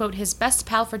Epstein was, quote, his best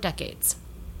pal for decades.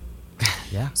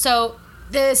 Yeah. So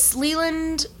this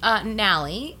Leland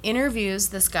Nally interviews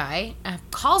this guy,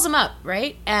 calls him up,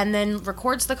 right? And then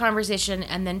records the conversation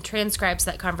and then transcribes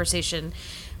that conversation,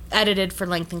 edited for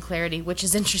length and clarity, which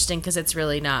is interesting because it's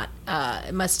really not.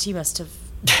 He must have.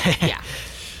 Yeah,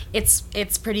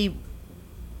 it's pretty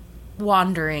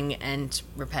wandering and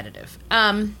repetitive.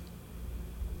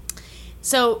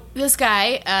 So this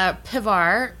guy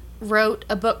Pivar wrote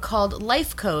a book called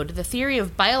Life Code: The Theory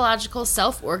of Biological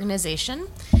Self-Organization.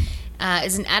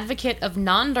 Is an advocate of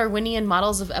non-Darwinian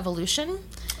models of evolution.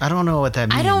 I don't know what that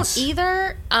means. I don't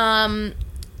either.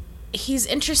 He's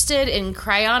interested in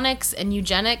cryonics and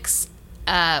eugenics,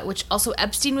 which also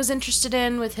Epstein was interested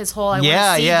in with his whole want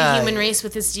to see the human race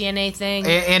with his DNA thing.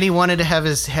 And he wanted to have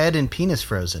his head and penis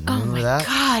frozen. Remember that?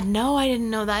 God, no, I didn't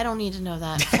know that. I don't need to know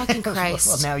that. Fucking Christ.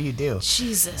 Well, now you do.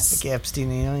 Jesus. Like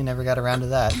Epstein, he never got around to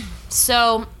that.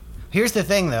 So. Here's the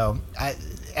thing, though.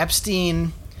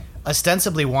 Epstein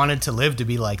ostensibly wanted to live to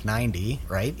be like 90,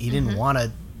 right? He didn't want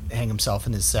to hang himself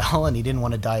in his cell, and he didn't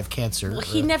want to die of cancer. Well,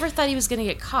 he never thought he was going to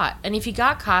get caught. And if he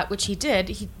got caught, which he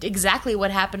did, exactly what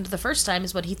happened the first time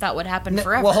is what he thought would happen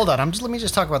forever. Well, hold on. Let me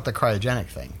just talk about the cryogenic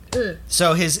thing.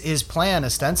 So his plan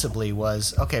ostensibly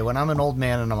was, okay, when I'm an old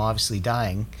man and I'm obviously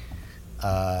dying,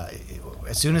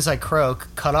 as soon as I croak,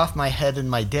 cut off my head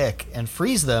and my dick and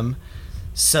freeze them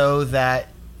so that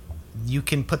you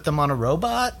can put them on a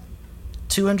robot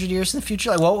 200 years in the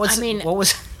future. Like,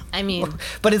 I mean,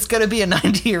 but it's going to be a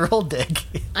 90-year-old dick.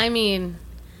 I mean,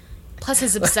 plus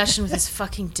his obsession with his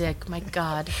fucking dick. My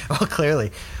God. Well,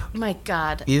 clearly. My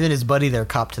God. Even his buddy there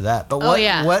copped to that. But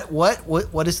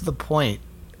what is the point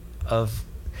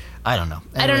I don't know.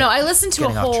 I don't know. I listened to a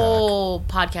getting off whole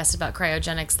podcast about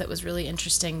cryogenics that was really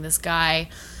interesting. This guy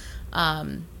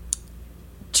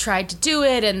tried to do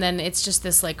it, and then it's just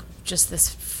this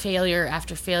failure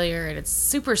after failure, and it's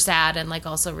super sad and like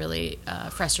also really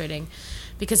frustrating,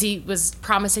 because he was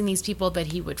promising these people that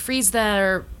he would freeze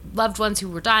their loved ones who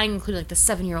were dying, including like the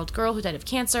 7-year-old girl who died of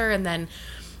cancer, and then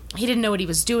he didn't know what he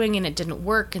was doing, and it didn't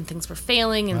work, and things were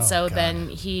failing, and then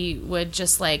he would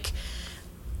just like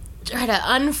try to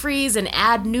unfreeze and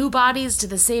add new bodies to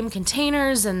the same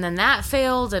containers, and then that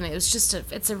failed, and it was just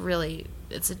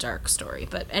it's a dark story.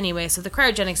 But anyway, so the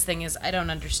cryogenics thing is, I don't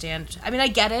understand. I mean, I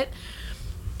get it.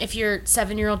 If your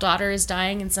 7-year-old daughter is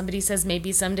dying and somebody says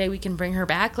maybe someday we can bring her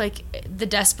back, like the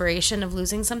desperation of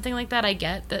losing something like that, I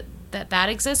get that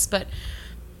exists, but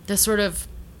the sort of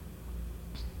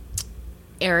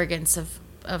arrogance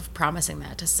of promising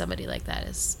that to somebody like that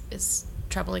is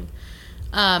troubling.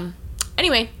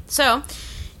 Anyway, so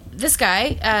this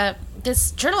guy,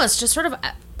 this journalist just sort of,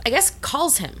 I guess,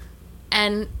 calls him,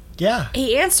 and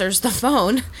he answers the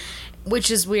phone, which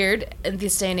is weird in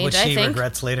this day and age, which I think. he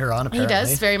regrets later on, apparently. He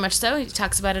does, very much so. He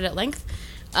talks about it at length.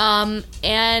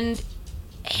 And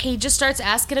he just starts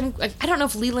asking him, like, I don't know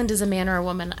if Leland is a man or a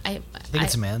woman. I think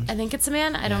it's a man. I think it's a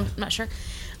man. I'm not sure.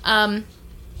 And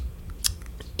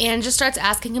just starts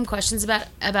asking him questions about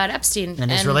Epstein and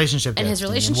his relationship to and his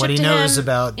Epstein, relationship and what he to knows him.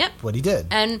 about what he did.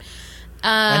 And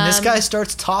this guy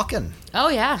starts talking. Oh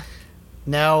yeah.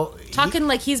 Now talking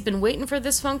like he's been waiting for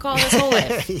this phone call his whole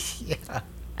life. Yeah.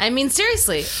 I mean,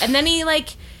 seriously. And then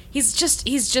he's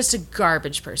just a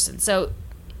garbage person. So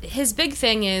his big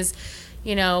thing is,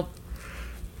 you know,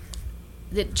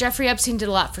 that Jeffrey Epstein did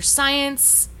a lot for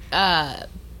science.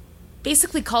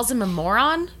 Basically calls him a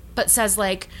moron, but says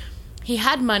like he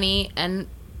had money, and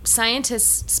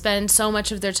scientists spend so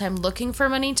much of their time looking for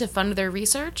money to fund their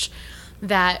research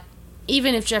that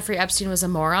even if Jeffrey Epstein was a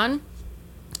moron,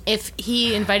 if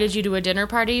he invited you to a dinner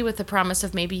party with the promise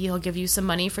of maybe he'll give you some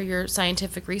money for your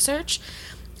scientific research,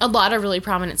 a lot of really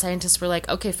prominent scientists were like,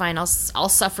 okay, fine, I'll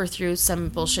suffer through some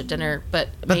bullshit dinner, but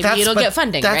maybe it'll get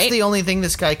funding, right? That's the only thing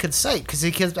this guy could cite, because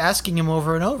he kept asking him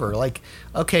over and over, like,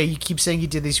 okay, you keep saying you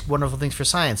did these wonderful things for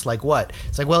science, like what?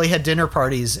 It's like, well, he had dinner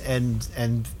parties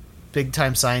and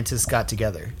big-time scientists got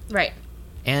together. Right.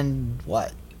 And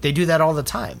what? They do that all the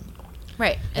time.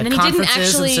 Right. And At then he didn't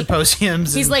conferences actually... and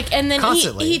symposiums. He's like, and then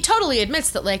constantly. he totally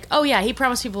admits that, like, oh yeah, he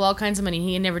promised people all kinds of money.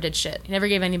 He never did shit. He never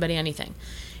gave anybody anything.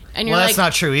 And you're that's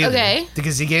not true either. Okay.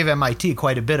 Because he gave MIT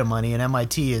quite a bit of money, and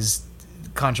MIT is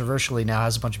controversially now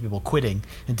has a bunch of people quitting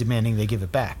and demanding they give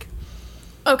it back.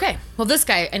 Okay. Well, this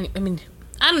guy, and I mean,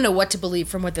 I don't know what to believe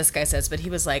from what this guy says, but he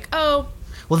was like, oh...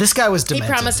 Well, this guy was demented.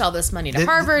 He promised all this money to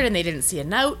Harvard, and they didn't see a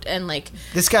note, and like...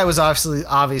 This guy was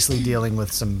obviously dealing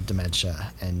with some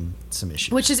dementia and some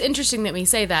issues. Which is interesting that we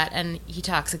say that, and he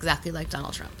talks exactly like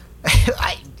Donald Trump.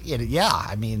 I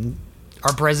mean,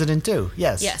 our president too,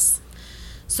 yes. Yes.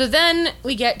 So then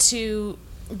we get to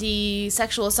the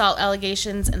sexual assault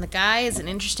allegations, and the guy is an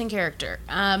interesting character.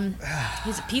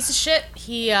 He's a piece of shit.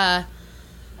 He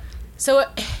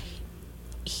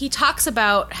talks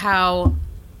about how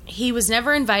he was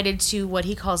never invited to what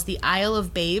he calls the Isle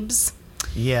of Babes.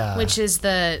 Yeah. Which is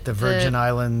the Virgin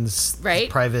Islands, right?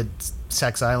 Private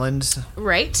sex islands.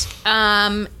 Right.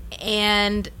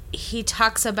 And he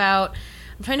talks about,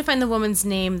 I'm trying to find the woman's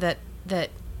name that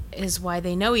is why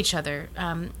they know each other.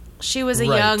 She was a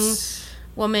young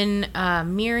woman,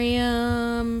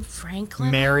 Miriam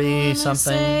Franklin. Mary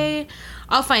something.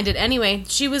 I'll find it. Anyway,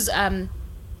 she was a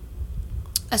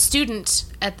student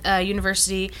at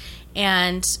university,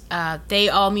 and they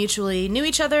all mutually knew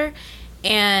each other.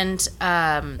 And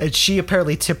she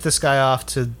apparently tipped this guy off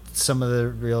to some of the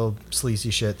real sleazy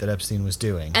shit that Epstein was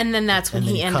doing. And then that's when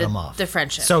he ended the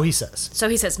friendship. So he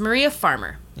says. Maria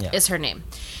Farmer is her name.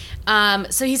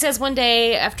 So he says one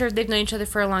day, after they've known each other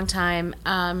for a long time,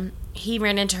 he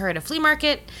ran into her at a flea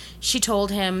market. She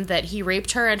told him that he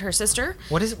raped her and her sister.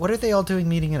 What are they all doing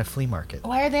meeting at a flea market?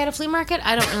 Why are they at a flea market?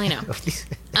 I don't really know.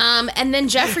 And then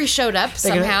Jeffrey showed up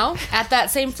somehow at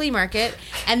that same flea market,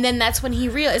 and then that's when he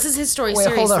realized, this is his story.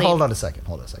 Seriously. Hold on a second.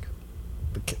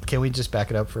 Can we just back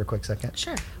it up for a quick second?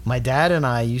 Sure. My dad and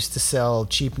I used to sell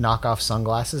cheap knockoff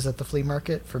sunglasses at the flea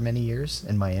market for many years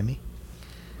in Miami.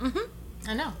 Mm-hmm.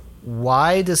 I know.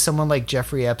 Why does someone like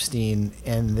Jeffrey Epstein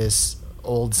and this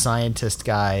old scientist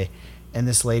guy and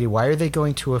this lady, why are they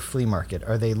going to a flea market?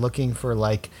 Are they looking for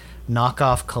like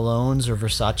knockoff colognes or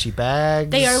Versace bags?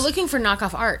 They are looking for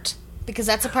knockoff art, because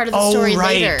that's a part of the story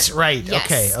later. Right.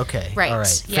 Yes. Okay. Right. All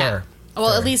right. Yeah.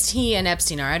 Well, at least he and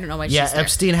Epstein are. I don't know why Yeah, she's there.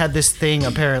 Epstein had this thing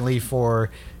apparently for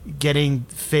getting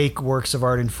fake works of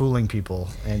art and fooling people,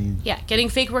 and Yeah, getting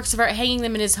fake works of art, hanging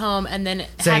them in his home, and then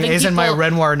saying, having "Isn't people, my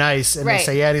Renoir nice?" And Right. they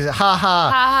say, "Yeah." And he's like, "Ha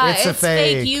ha, haha, it's a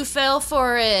fake." You fell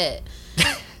for it.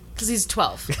 Because he's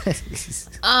 12.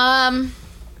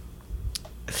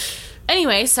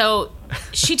 Anyway, so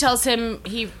she tells him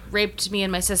he raped me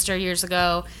and my sister years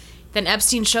ago. Then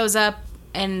Epstein shows up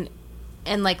and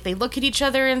like they look at each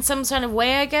other in some sort of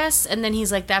way, I guess. And then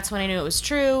he's like, "That's when I knew it was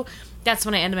true. That's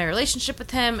when I ended my relationship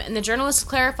with him." And the journalist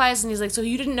clarifies and he's like, "So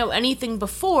you didn't know anything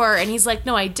before?" And he's like,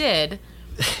 "No, I did."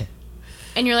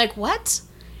 And you're like, "What?"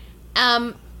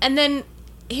 And then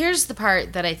here's the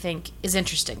part that I think is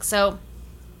interesting. So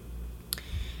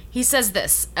he says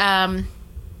this.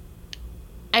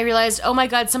 I realized, oh my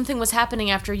God, something was happening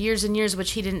after years and years,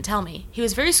 which he didn't tell me. He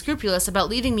was very scrupulous about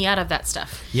leaving me out of that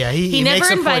stuff. Yeah, he never makes a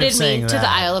point of invited me saying to the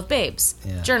that. Isle of Babes.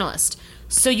 Yeah. Journalist.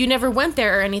 So you never went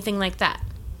there or anything like that.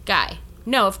 Guy.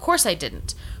 No, of course I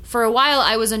didn't. For a while,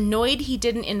 I was annoyed he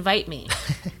didn't invite me.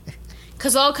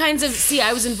 Because all kinds of... See,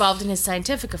 I was involved in his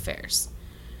scientific affairs.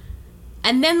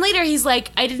 And then later he's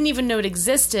like, I didn't even know it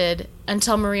existed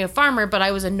until Maria Farmer, but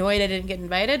I was annoyed I didn't get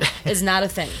invited, is not a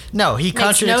thing. No, he Makes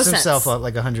contradicts no himself sense.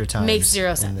 like 100 times. Makes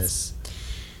zero in sense. This.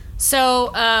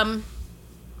 So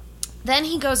then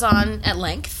he goes on at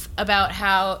length about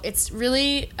how it's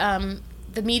really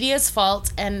the media's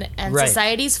fault and Right.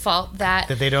 society's fault that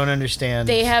That they don't understand.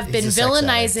 they have he's been a sex addict.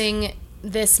 villainizing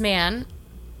this man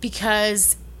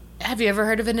because... Have you ever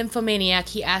heard of a nymphomaniac?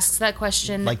 He asks that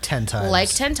question Like 10 times. Like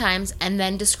 10 times, and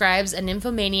then describes a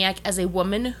nymphomaniac as a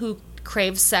woman who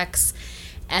craves sex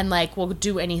and like will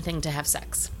do anything to have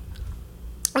sex.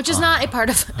 Which is not a part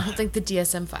of, I don't think, the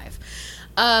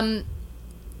DSM-5.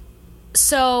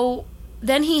 So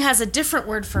then he has a different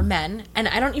word for men, and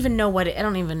I don't even know what I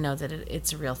don't even know that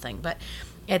it's a real thing, but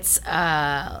it's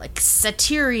like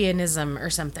Satyrianism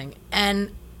or something.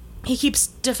 And he keeps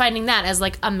defining that as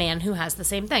like a man who has the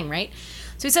same thing, right?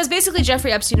 So he says basically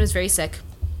Jeffrey Epstein was very sick.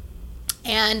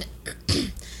 And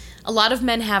a lot of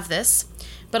men have this,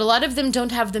 but a lot of them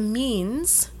don't have the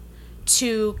means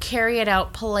to carry it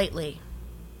out politely.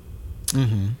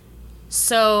 Mm-hmm.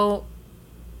 So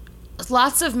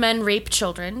lots of men rape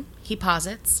children, he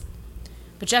posits.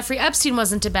 But Jeffrey Epstein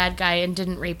wasn't a bad guy and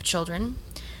didn't rape children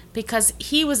because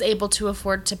he was able to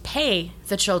afford to pay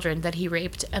the children that he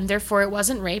raped, and therefore it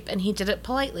wasn't rape, and he did it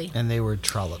politely. And they were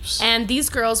trollops. And these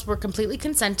girls were completely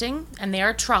consenting, and they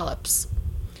are trollops.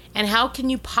 And how can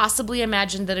you possibly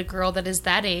imagine that a girl that is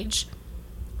that age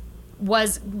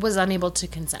was unable to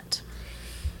consent?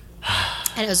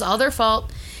 And it was all their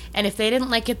fault, and if they didn't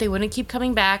like it, they wouldn't keep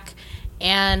coming back.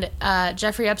 And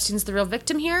Jeffrey Epstein's the real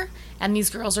victim here, and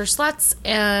these girls are sluts.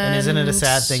 And isn't it a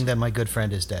sad thing that my good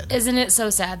friend is dead? Isn't it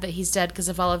so sad that he's dead because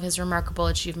of all of his remarkable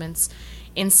achievements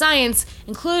in science,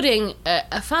 including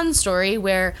a fun story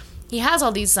where he has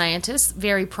all these scientists,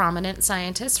 very prominent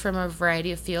scientists from a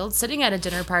variety of fields, sitting at a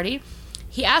dinner party.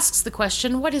 He asks the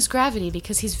question, "What is gravity?"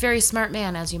 Because he's a very smart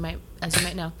man, as you might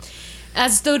know.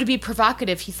 As though to be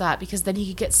provocative, he thought, because then he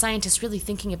could get scientists really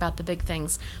thinking about the big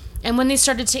things. And when they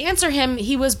started to answer him,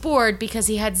 he was bored because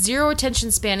he had zero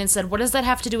attention span and said, "What does that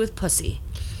have to do with pussy?"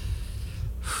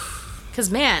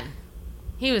 Because, man,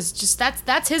 he was just,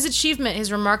 that's his achievement,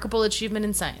 his remarkable achievement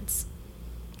in science.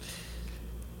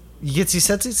 You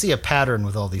start to see a pattern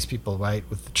with all these people, right?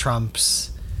 With the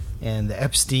Trumps and the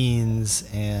Epsteins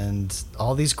and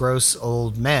all these gross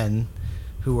old men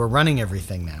who are running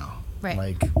everything now. Right.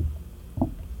 Like,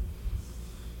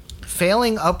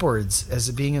 failing upwards as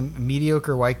being a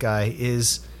mediocre white guy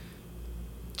is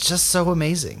just so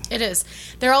amazing. It is.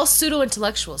 They're all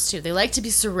pseudo-intellectuals, too. They like to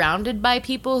be surrounded by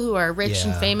people who are rich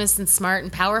and Yeah. famous and smart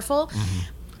and powerful,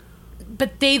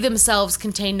 but they themselves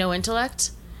contain no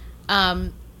intellect.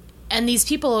 And these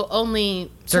people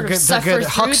only sort of suffer they're good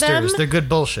through hucksters. them. They're good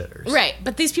bullshitters. Right,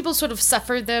 but these people sort of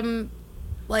suffer them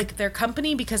like their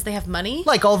company because they have money.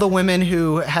 Like all the women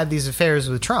who had these affairs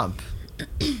with Trump.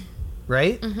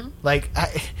 Right? Mm-hmm. Like,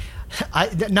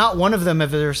 not one of them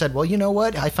have ever said, well, you know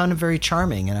what? I found him very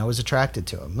charming and I was attracted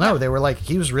to him. No, they were like,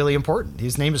 he was really important.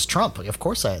 His name is Trump. Like, of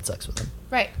course I had sex with him.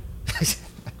 Right.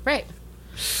 Right.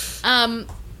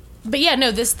 But yeah,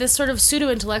 no, this sort of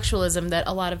pseudo-intellectualism that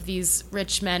a lot of these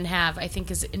rich men have, I think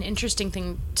is an interesting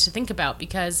thing to think about,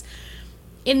 because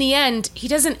in the end, he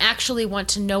doesn't actually want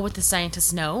to know what the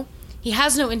scientists know. He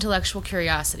has no intellectual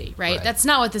curiosity, right? Right. That's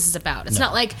not what this is about. It's No.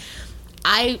 not like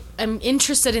I am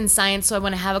interested in science, so I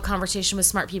want to have a conversation with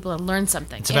smart people and learn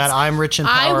something. It's about I'm rich and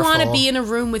powerful. I want to be in a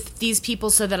room with these people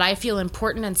so that I feel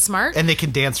important and smart. And they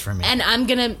can dance for me. And I'm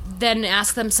going to then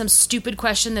ask them some stupid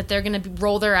question that they're going to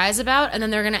roll their eyes about, and then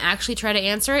they're going to actually try to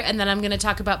answer it, and then I'm going to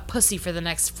talk about pussy for the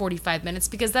next 45 minutes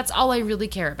because that's all I really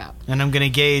care about. And I'm going to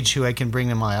gauge who I can bring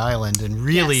to my island and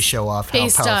really show off how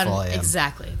powerful I am.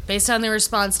 Exactly. Based on the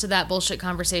response to that bullshit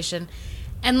conversation.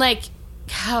 And, like,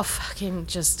 how fucking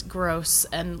just gross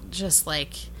and just,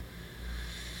 like...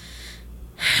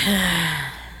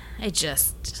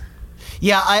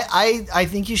 Yeah, I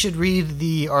think you should read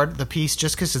the piece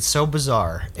just because it's so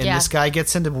bizarre. And this guy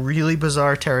gets into really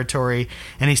bizarre territory,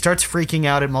 and he starts freaking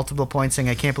out at multiple points, saying,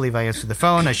 I can't believe I answered the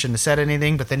phone. I shouldn't have said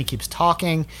anything. But then he keeps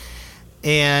talking.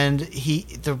 And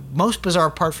the most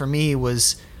bizarre part for me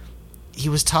was he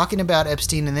was talking about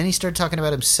Epstein, and then he started talking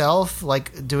about himself,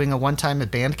 like doing a one-time at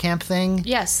band camp thing.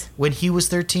 Yes. When he was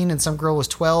 13 and some girl was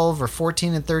 12 or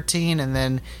 14 and 13, and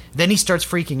then he starts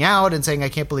freaking out and saying, I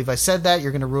can't believe I said that.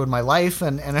 You're going to ruin my life.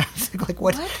 And I think, like,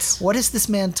 what is this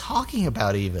man talking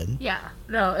about even? Yeah.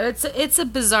 No, it's a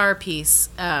bizarre piece.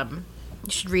 You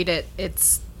should read it.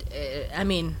 I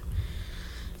mean,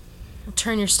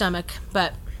 turn your stomach,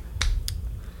 but...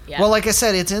 Yeah. Well, like I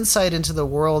said, it's insight into the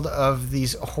world of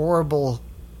these horrible,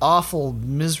 awful,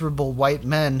 miserable white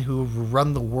men who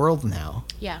run the world now.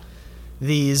 Yeah.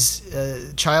 These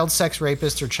child sex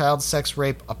rapists or child sex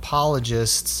rape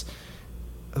apologists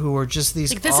who are just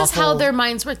these this awful... is how their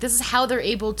minds work. This is how they're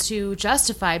able to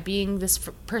justify being in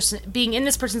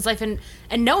this person's life and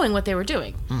knowing what they were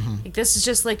doing. Mm-hmm. Like, this is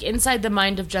just like inside the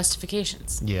mind of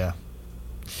justifications. Yeah.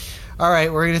 All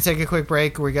right, we're going to take a quick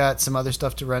break. We got some other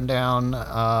stuff to run down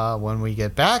when we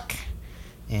get back.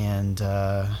 And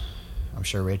I'm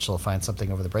sure Rachel will find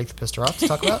something over the break that pissed her off to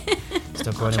talk about. So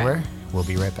don't go anywhere. We'll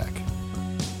be right back.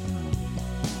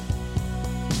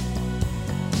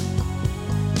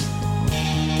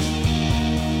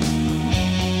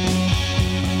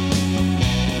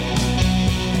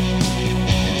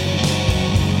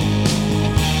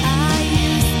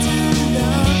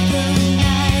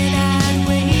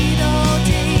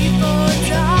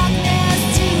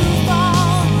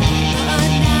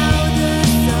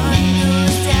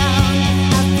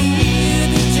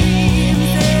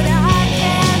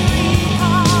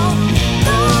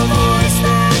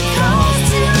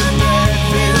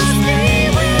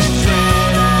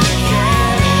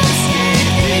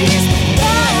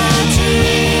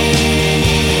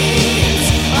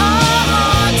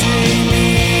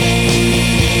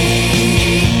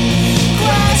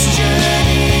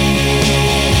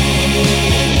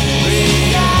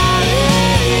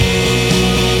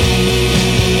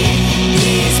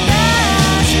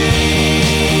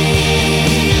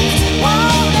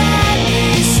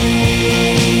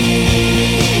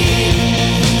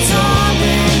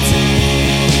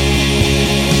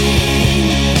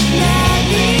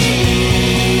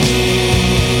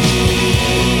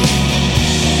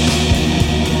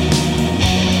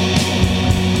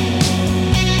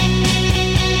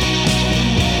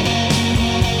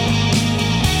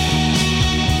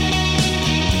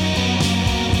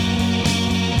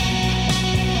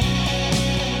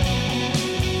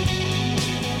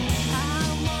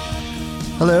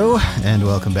 Hello, and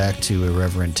welcome back to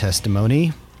Irreverent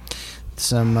Testimony.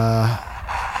 Some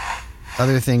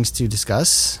other things to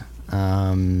discuss.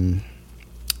 Where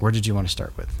did you want to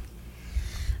start with?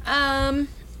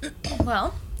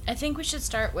 Well, I think we should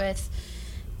start with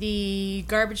the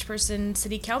garbage person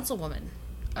city councilwoman.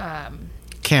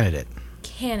 Candidate.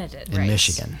 In right.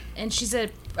 Michigan. And she's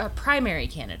a primary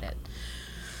candidate.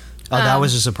 Oh, that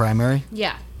was just a primary?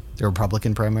 Yeah. The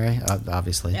Republican primary,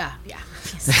 obviously. Yeah.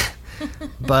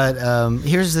 But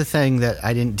here's the thing that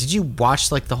I didn't... Did you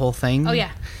watch, like, the whole thing? Oh,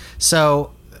 yeah.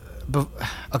 So,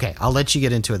 okay, I'll let you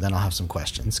get into it, then I'll have some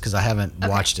questions, because I haven't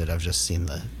watched it. I've just seen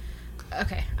the...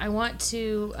 Okay, I want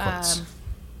to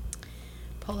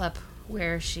pull up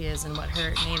where she is and what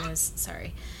her name is.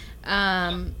 Sorry.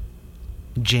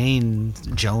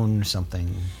 Joan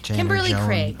something. Jane Kimberly or Joan,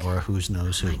 Craig. Or who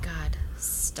knows who. Oh, my God.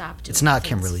 Stop doing It's not things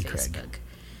Kimberly Facebook. Craig.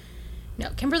 No,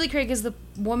 Kimberly Craig is the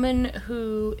woman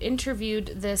who interviewed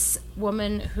this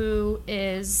woman who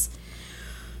is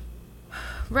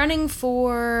running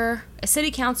for a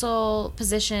city council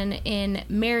position in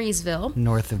Marysville.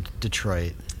 North of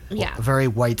Detroit. Yeah. A very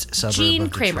white suburb Jean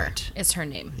of Kramer Detroit. is her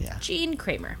name. Yeah. Jean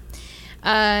Kramer.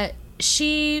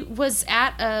 She was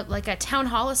at a town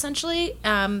hall, essentially,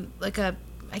 I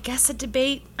guess a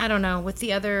debate, I don't know, with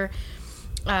the other...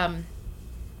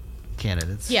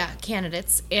 candidates. Yeah,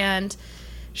 candidates. And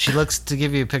She looks, to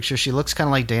give you a picture, she looks kind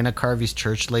of like Dana Carvey's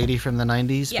church lady from the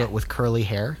 90s, Yeah. but with curly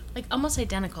hair. Like almost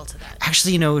identical to that.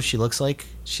 Actually, you know what she looks like?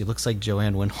 She looks like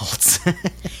Joanne Winholtz.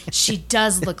 She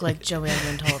does look like Joanne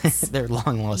Windholtz. They're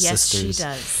long-lost Yes, sisters. she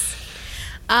does.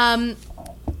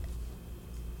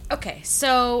 Okay,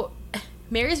 so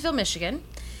Marysville, Michigan.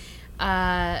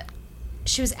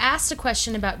 She was asked a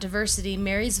question about diversity.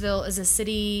 Marysville is a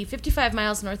city 55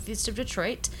 miles northeast of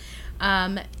Detroit,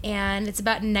 and it's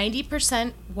about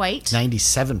 90% white.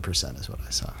 97% is what I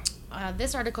saw.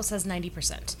 This article says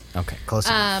 90%. Okay, close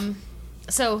enough.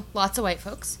 So lots of white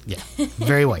folks. Yeah,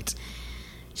 very white.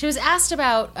 She was asked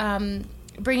about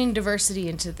bringing diversity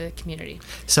into the community.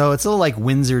 So it's a little like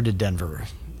Windsor to Denver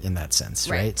in that sense,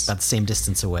 right? Right. About the same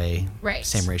distance away. Right.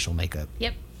 Same racial makeup.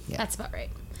 Yep, Yeah. that's about right.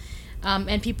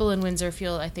 And people in Windsor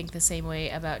feel, I think, the same way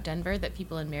about Denver that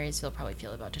people in Marysville probably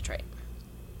feel about Detroit.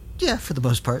 Yeah, for the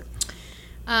most part.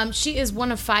 She is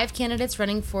one of 5 candidates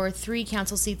running for 3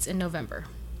 council seats in November.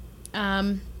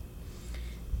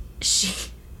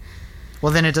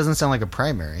 Well, then it doesn't sound like a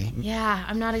primary. Yeah,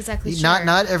 I'm not exactly sure.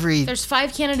 Not every, There's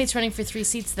 5 candidates running for 3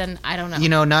 seats, then I don't know. you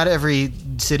know, not every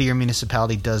city or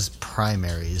municipality does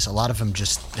primaries. A lot of them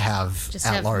just have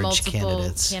at-large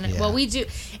candidates. Yeah. Well, we do.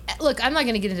 Look, I'm not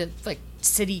going to get into like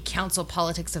city council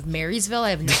politics of Marysville.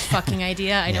 I have no fucking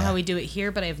idea. I know Yeah. how we do it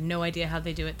here, but I have no idea how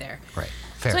they do it there. Right.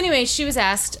 Fair. So anyway, she was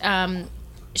asked.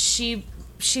 She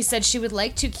said she would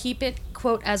like to keep it,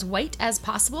 quote, as white as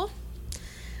possible.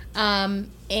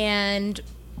 And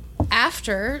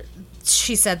after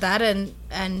she said that,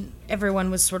 and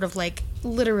everyone was sort of like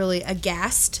literally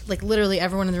aghast, like literally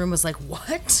everyone in the room was like, "What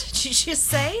did she just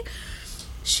say?"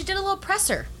 She did a little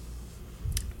presser,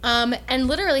 and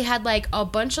literally had like a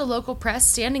bunch of local press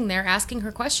standing there asking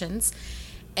her questions,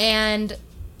 and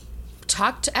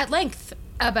talked at length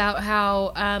about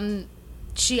how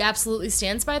she absolutely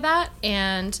stands by that,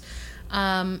 and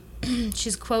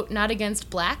she's, quote, not against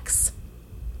blacks,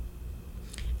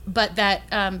 but that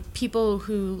people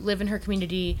who live in her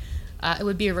community, it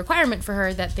would be a requirement for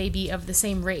her that they be of the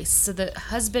same race. So the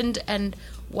husband and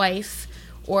wife,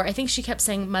 or I think she kept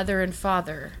saying mother and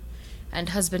father, and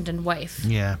husband and wife,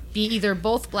 Yeah. be either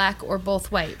both black or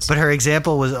both white. But her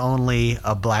example was only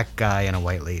a black guy and a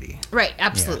white lady. Right,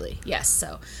 absolutely. Yes.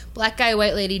 So black guy,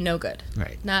 white lady, no good.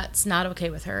 Right. It's not okay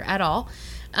with her at all.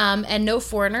 And no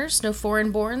foreigners, no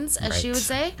foreign-borns, as she Right. would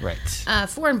say. Right.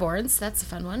 Foreign-borns, that's a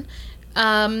fun one.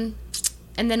 And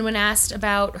then when asked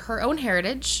about her own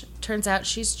heritage, turns out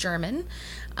she's German.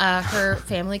 Her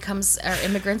family are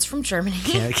immigrants from Germany.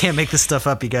 I can't make this stuff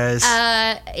up, you guys.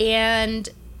 And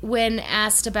when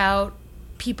asked about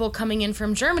people coming in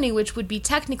from Germany, which would be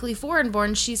technically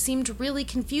foreign-born, she seemed really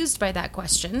confused by that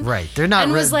question. Right. They're not.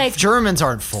 And was like, Germans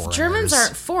aren't foreigners. Germans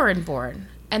aren't foreign-born.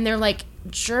 And they're like,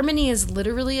 Germany is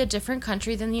literally a different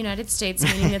country than the United States,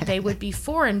 meaning that they would be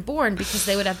foreign-born because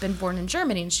they would have been born in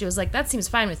Germany. And she was like, that seems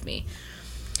fine with me.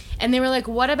 And they were like,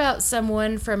 what about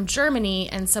someone from Germany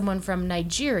and someone from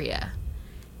Nigeria?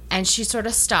 And she sort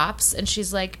of stops, and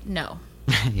she's like, no.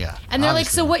 Yeah. And they're like,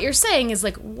 obviously. so what you're saying is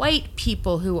like white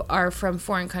people who are from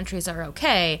foreign countries are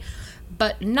okay,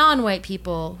 but non-white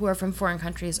people who are from foreign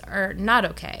countries are not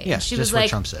okay. Yeah, And she just was what like,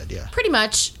 Trump said, yeah. pretty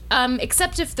much,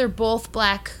 except if they're both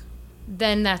black,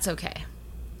 then that's okay.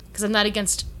 Because I'm not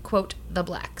against, quote, the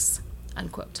blacks,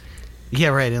 unquote. Yeah,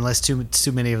 right. Unless too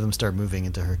many of them start moving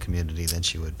into her community, then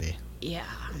she would be. Yeah.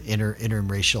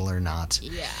 Interracial or not.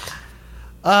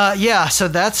 Yeah. Yeah, so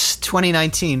that's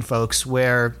 2019, folks,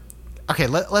 where... Okay,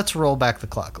 let's roll back the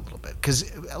clock a little bit. Because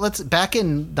back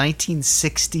in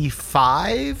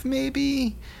 1965,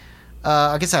 maybe?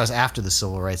 I guess that was after the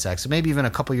Civil Rights Act, so maybe even a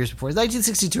couple years before.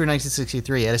 1962 or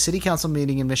 1963, at a city council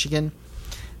meeting in Michigan,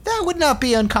 that would not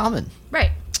be uncommon.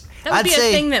 Right. That would I'd be a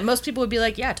say- thing that most people would be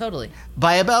like, yeah, totally.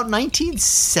 By about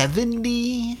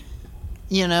 1970,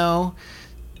 you know,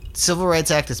 Civil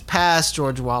Rights Act has passed,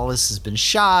 George Wallace has been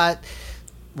shot,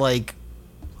 like...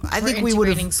 I We're think we would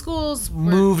integrating have schools.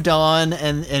 moved on,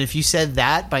 and if you said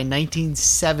that by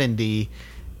 1970,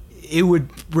 it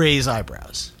would raise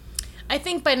eyebrows. I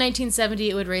think by 1970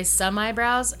 it would raise some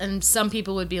eyebrows, and some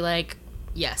people would be like,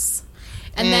 yes.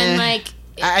 And then like...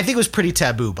 I think it was pretty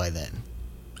taboo by then.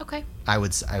 Okay. I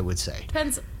would say.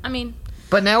 Depends. I mean...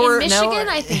 But now in we're Michigan,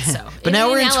 I think so. But now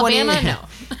we're in Alabama, 20. no.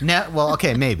 Now, well,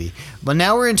 okay, maybe. But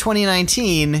now we're in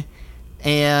 2019,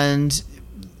 and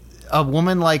a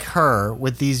woman like her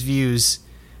with these views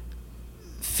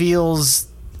feels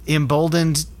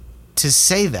emboldened to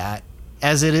say that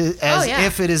as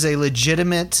if it is a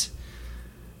legitimate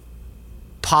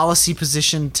policy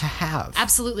position to have.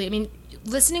 Absolutely. I mean,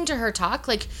 listening to her talk,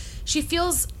 like, she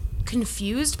feels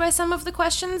confused by some of the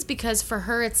questions because for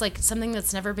her it's like something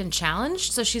that's never been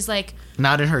challenged. So she's like,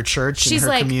 not in her church, in she's her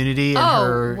like, community, in "Oh,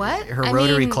 her what? her I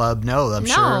Rotary mean, Club. No, I'm no,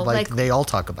 sure like, they all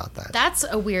talk about that. That's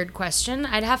a weird question.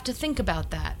 I'd have to think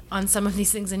about that on some of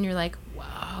these things." And you're like,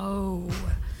 whoa.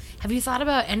 Have you thought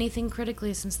about anything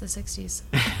critically since the 60s?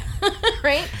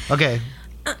 Right? Okay.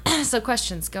 So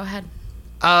questions, go ahead.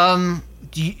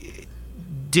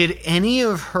 Did any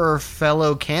of her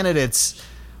fellow candidates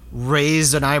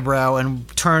raise an eyebrow and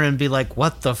turn and be like,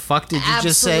 what the fuck did you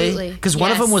just say? Because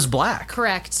one of them was black.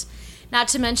 Correct. Not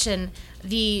to mention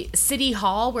the city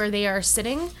hall where they are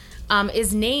sitting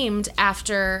is named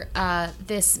after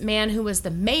this man who was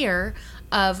the mayor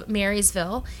of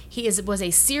Marysville. He was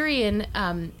a Syrian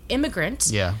immigrant.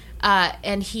 Yeah.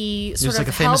 And he sort was of like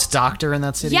a famous helped, doctor in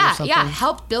that city or something? Yeah,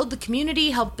 helped build the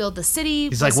community, helped build the city.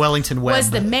 He's like Wellington Webb.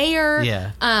 Was the mayor.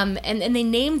 Yeah. And they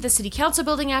named the city council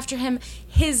building after him.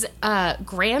 His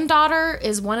granddaughter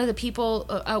is one of the people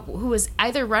who was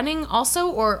either running also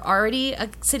or already a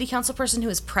city council person who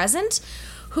was present,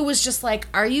 who was just like,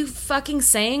 are you fucking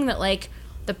saying that, like,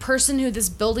 the person who this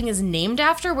building is named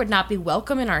after would not be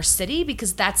welcome in our city?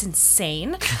 Because that's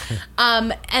insane.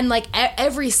 And like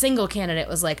every single candidate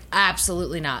was like,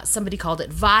 absolutely not. Somebody called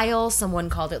it vile. Someone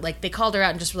called it, like, they called her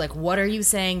out and just were like, what are you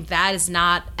saying? That is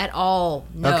not at all.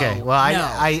 No. Okay. Well, no.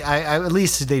 I at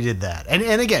least they did that.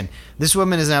 And again, this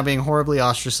woman is now being horribly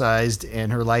ostracized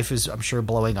and her life is, I'm sure,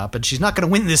 blowing up, and she's not going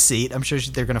to win this seat. I'm sure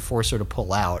they're going to force her to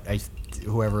pull out.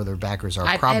 Whoever their backers are,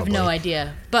 probably. I have no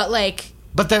idea. But like,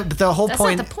 But the whole that's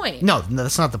point. not the point. No,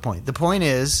 that's not the point. The point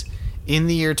is, in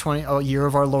the year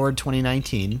of our Lord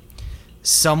 2019,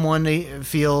 someone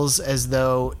feels as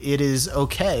though it is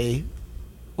okay,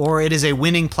 or it is a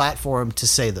winning platform to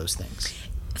say those things.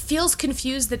 Feels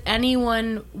confused that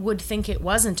anyone would think it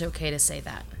wasn't okay to say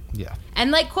that. Yeah. And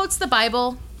like quotes the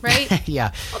Bible, right?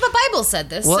 Yeah. Well, the Bible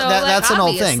said this. Well, so that's like, an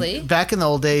old obviously. thing. Back in the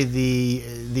old day,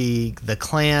 the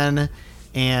Klan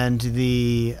and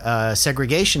the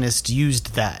segregationists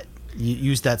used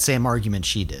that same argument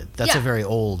she did. That's Yeah. a very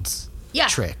old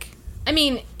trick. I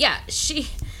mean, yeah, she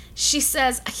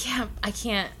says, I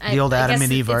can't. The old Adam guess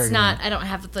and Eve it's argument. not. I don't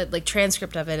have the like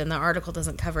transcript of it, and the article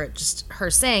doesn't cover it. Just her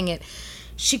saying it.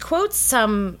 She quotes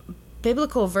some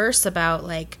biblical verse about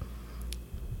like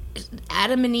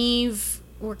Adam and Eve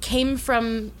came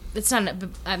from. It's not.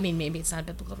 I mean, maybe it's not a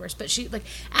biblical verse, but she like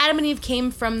Adam and Eve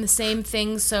came from the same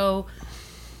thing, so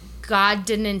God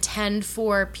didn't intend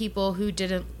for people who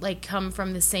didn't like come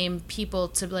from the same people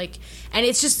to like, and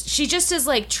it's just, she just is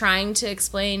like trying to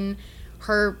explain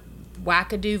her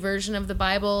wackadoo version of the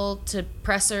Bible to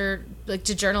presser, like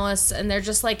to journalists, and they're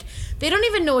just like, they don't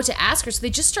even know what to ask her, so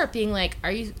they just start being like,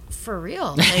 are you for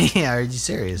real? Like, Yeah, are you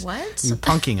serious? What? You're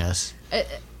punking us.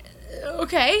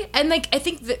 Okay. And like, I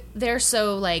think that they're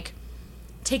so like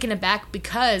taken aback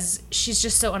because she's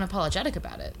just so unapologetic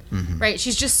about it. Mm-hmm. Right?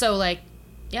 She's just so like,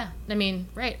 yeah, I mean,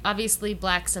 right. Obviously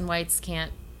blacks and whites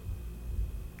can't,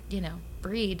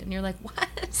 breed. And you're like, what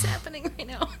is happening right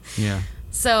now? Yeah.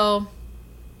 So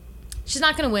she's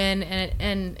not going to win,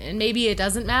 and maybe it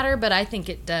doesn't matter, but I think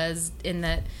it does, in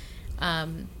that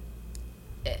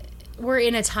we're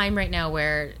in a time right now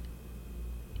where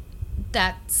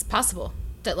that's possible.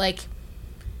 That, like,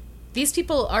 these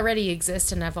people already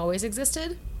exist and have always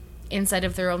existed inside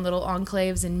of their own little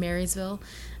enclaves in Marysville,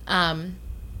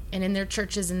 and in their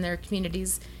churches and their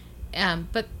communities.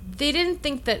 But they didn't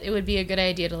think that it would be a good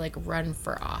idea to, like, run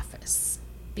for office,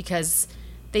 because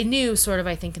they knew sort of,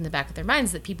 I think, in the back of their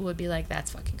minds that people would be like,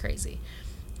 that's fucking crazy.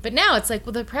 But now it's like,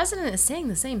 well, the president is saying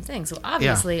the same thing, so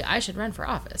obviously I should run for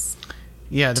office.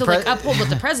 Yeah. To like uphold what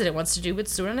the president wants to do, but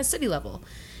do it on a city level.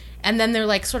 And then they're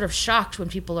like sort of shocked when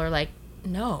people are like,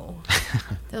 no.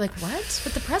 They're like, what?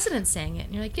 But the president's saying it.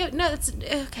 And you're like, yeah, no, it's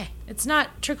okay. It's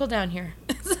not trickle down here.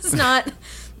 This is not,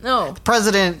 no. The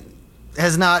president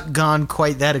has not gone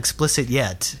quite that explicit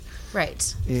yet.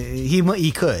 Right.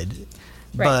 He could.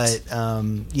 Right.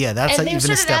 But, yeah, that's and even a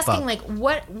they step started asking, up. like,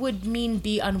 what would mean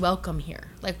be unwelcome here?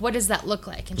 Like, what does that look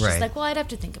like? And she's Right. like, well, I'd have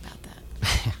to think about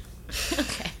that.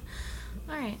 Okay.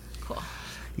 All right. Cool.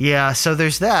 Yeah, so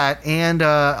there's that. And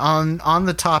on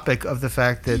the topic of the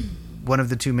fact that one of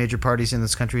the two major parties in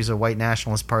this country is a white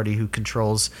nationalist party who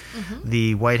controls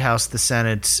the White House, the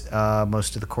Senate,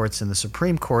 most of the courts in the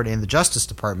Supreme Court, and the Justice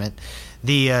Department.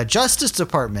 The Justice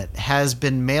Department has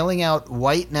been mailing out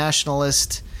white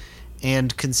nationalist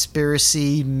and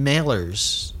conspiracy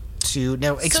mailers to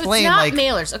now explain. So it's not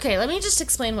mailers. Okay, let me just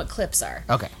explain what clips are.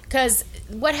 Okay. Because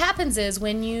what happens is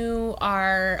when you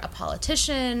are a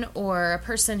politician or a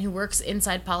person who works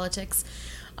inside politics,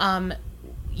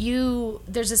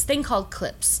 there's this thing called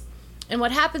clips. And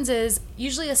what happens is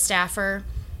usually a staffer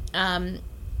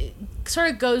sort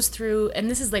of goes through, and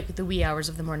this is like the wee hours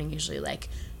of the morning, usually like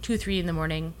 2, 3 in the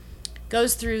morning,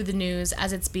 goes through the news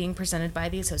as it's being presented by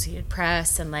the Associated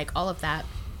Press and like all of that,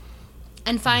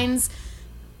 and finds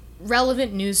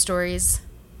relevant news stories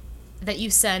that you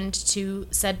send to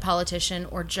said politician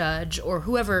or judge or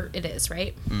whoever it is,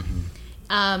 right?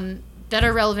 That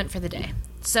are relevant for the day.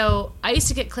 So I used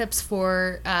to get clips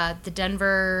for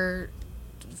Denver,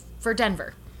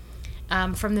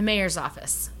 from the mayor's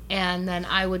office. And then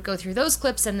I would go through those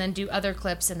clips and then do other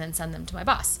clips and then send them to my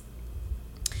boss.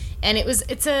 And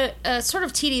it's a sort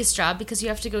of tedious job because you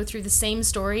have to go through the same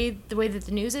story the way that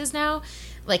the news is now.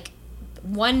 Like,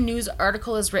 one news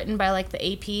article is written by like the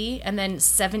AP, and then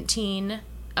 17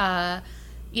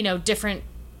 different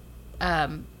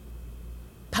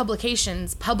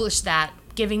publications publish that,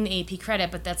 giving the AP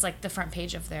credit, but that's like the front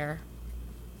page of their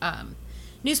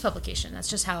news publication. That's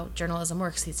just how journalism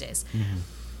works these days.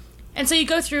 And so you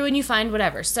go through and you find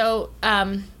whatever. So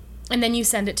and then you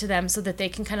send it to them so that they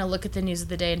can kind of look at the news of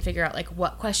the day and figure out like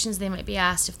what questions they might be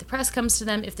asked if the press comes to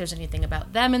them, if there's anything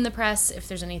about them in the press, if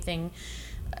there's anything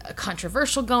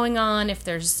controversial going on, if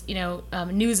there's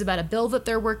news about a bill that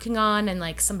they're working on and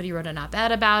like somebody wrote an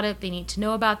op-ed about it, they need to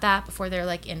know about that before they're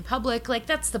like in public. Like,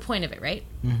 that's the point of it, right?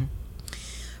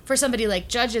 For somebody like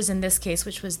judges in this case,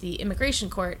 which was the immigration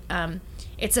court,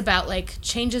 it's about like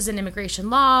changes in immigration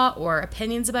law or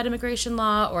opinions about immigration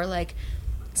law or like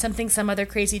something some other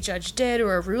crazy judge did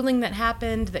or a ruling that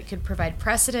happened that could provide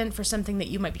precedent for something that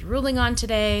you might be ruling on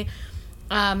today.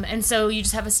 And so you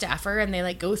just have a staffer and they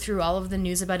like go through all of the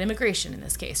news about immigration in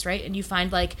this case, right? And you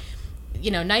find like,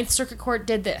 Ninth Circuit Court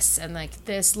did this and like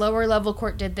this lower level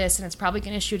court did this and it's probably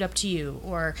going to shoot up to you,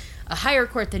 or a higher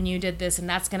court than you did this and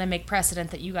that's going to make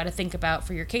precedent that you got to think about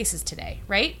for your cases today,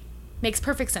 right? Makes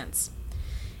perfect sense.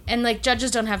 And like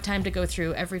judges don't have time to go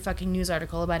through every fucking news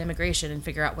article about immigration and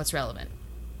figure out what's relevant.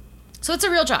 So it's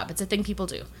a real job. It's a thing people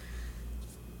do.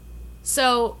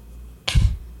 So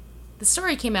the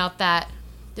story came out that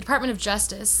the Department of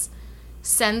Justice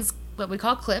sends what we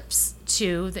call clips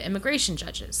to the immigration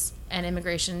judges and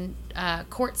immigration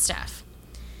court staff.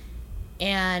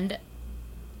 And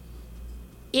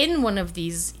in one of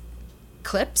these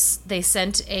clips, they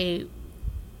sent a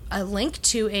link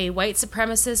to a white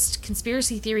supremacist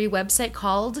conspiracy theory website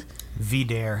called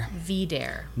VDare.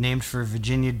 VDare. Named for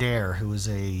Virginia Dare, who was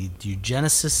a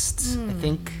eugenicist, I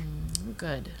think.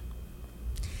 Good.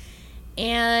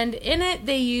 And in it,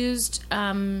 they used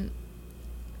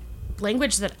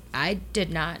language that I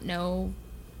did not know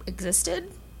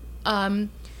existed,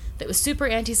 that was super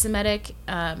anti-Semitic,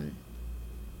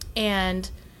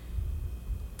 and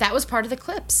that was part of the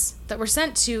clips that were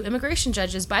sent to immigration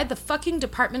judges by the fucking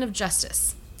Department of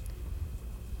Justice.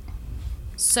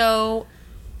 So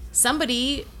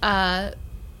somebody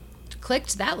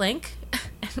clicked that link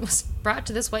and was brought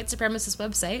to this white supremacist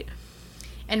website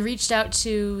and reached out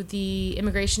to the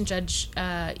immigration judge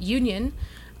union.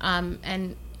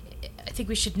 And I think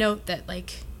we should note that,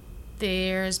 like,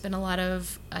 there's been a lot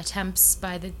of attempts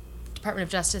by the Department of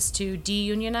Justice to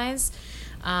de-unionize,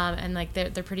 and like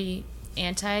they're pretty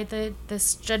anti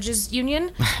this judges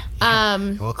union.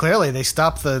 Well, clearly they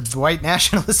stopped the white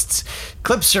nationalists'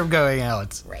 clips from going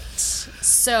out. Right.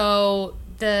 So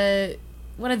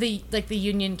one of the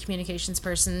union communications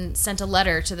person sent a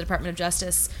letter to the Department of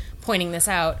Justice pointing this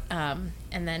out, and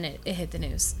then it hit the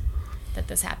news that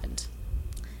this happened,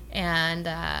 and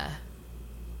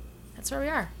that's where we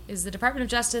are. Is the Department of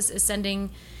Justice is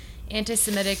sending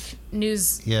anti-Semitic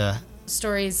news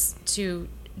stories to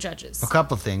judges. A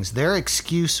couple of things. Their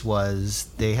excuse was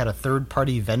they had a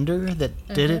third-party vendor that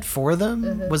did it for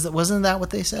them. Wasn't that what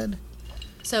they said?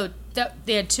 So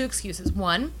they had two excuses.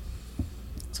 One,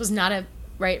 this was not a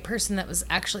right person that was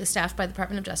actually staffed by the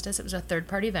Department of Justice. It was a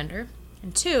third-party vendor.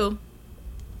 And two,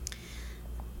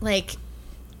 like,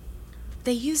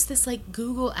 they use this like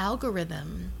Google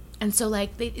algorithm, and so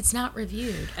like it's not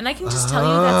reviewed. And I can just tell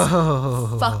you that's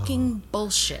fucking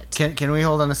bullshit. Can we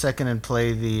hold on a second and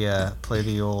play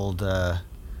the old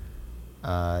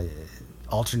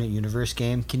alternate universe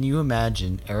game? Can you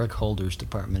imagine Eric Holder's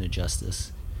Department of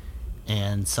Justice,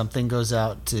 and something goes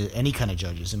out to any kind of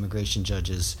judges, immigration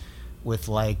judges, with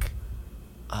like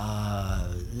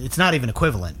it's not even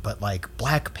equivalent, but like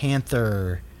Black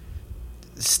Panther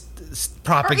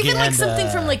propaganda, or even like something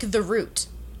from like The Root,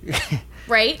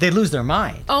 right? They'd lose their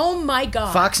mind. Oh my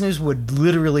god! Fox News would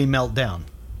literally melt down.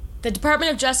 The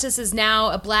Department of Justice is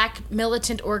now a black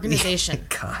militant organization.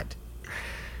 God,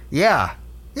 yeah,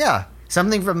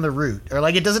 something from The Root, or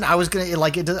like it doesn't. I was gonna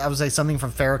like it. I was like something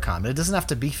from Farrakhan, but it doesn't have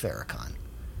to be Farrakhan.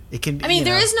 It can. I mean,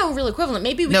 there know. is no real equivalent.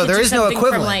 Maybe we No, could there do is no something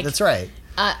equivalent. from like That's right.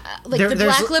 The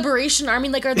Black Liberation Army.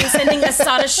 Like, are they sending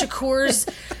Assata Shakur's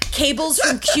cables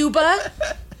from Cuba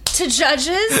to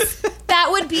judges? That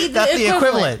would be the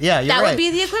equivalent. Yeah, you're that right. would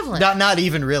be the equivalent. Not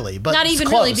even really, but Not it's even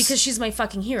close. really, because she's my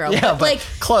fucking hero. Yeah, but like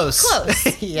close.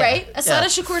 Yeah, right? Assata yeah.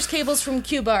 Shakur's cables from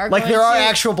Cuba are Like going there are to,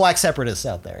 actual black separatists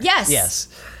out there. Yes.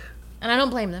 And I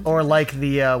don't blame them. Or like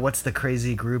the what's the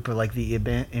crazy group, or like the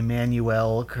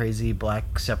Emmanuel crazy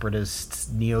black separatists,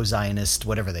 neo-Zionist,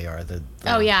 whatever they are.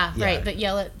 Right. That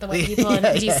yell at the white people in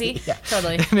DC. Yeah.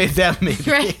 Totally. Maybe.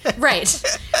 Right.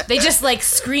 They just like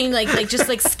screen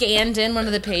just scanned in one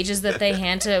of the pages that they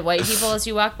hand to white people as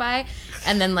you walk by,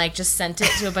 and then like just sent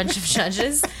it to a bunch of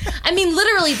judges. I mean,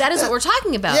 literally, that is what we're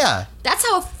talking about. Yeah. That's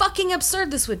how fucking absurd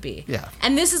this would be. Yeah.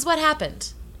 And this is what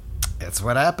happened. That's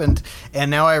what happened. And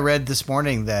now I read this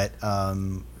morning that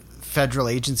federal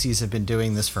agencies have been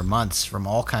doing this for months from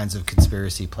all kinds of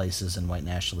conspiracy places and white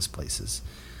nationalist places.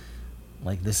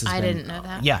 Like this has I been, didn't know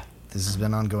that. Yeah, this has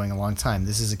been ongoing a long time.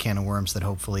 This is a can of worms that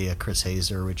hopefully Chris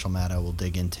Hayes or Rachel Maddow will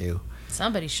dig into.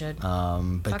 Somebody should.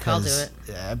 Because Fuck, I'll do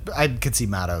it. I could see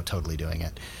Maddow totally doing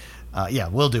it. Yeah,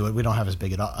 we'll do it. We don't have as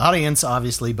big an audience,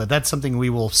 obviously, but that's something we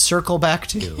will circle back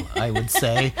to, I would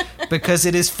say, because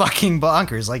it is fucking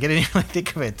bonkers. Like, I didn't even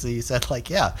think of it. So you said, like,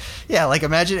 yeah, like,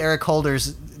 imagine Eric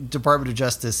Holder's Department of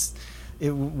Justice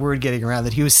word getting around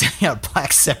that he was sending out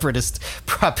black separatist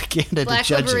propaganda Black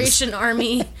to judges. Liberation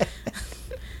Army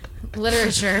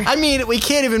literature. I mean, we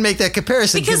can't even make that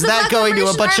comparison because the that Black going to a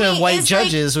Liberation bunch of Army white is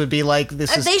judges would be like,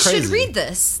 this is they crazy. should read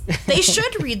this. They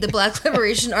should read the Black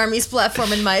Liberation Army's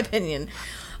platform, in my opinion.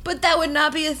 But that would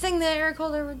not be a thing that Eric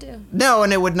Holder would do. No,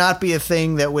 and it would not be a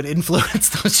thing that would influence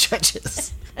those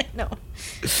judges. No.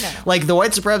 Like, the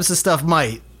white supremacist stuff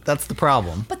might. That's the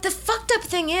problem. But the fucked up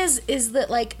thing is that,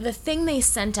 like, the thing they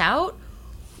sent out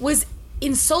was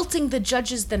insulting the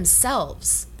judges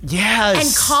themselves. Yes.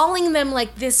 And calling them,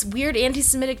 like, this weird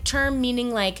anti-Semitic term,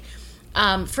 meaning, like,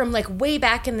 from, like, way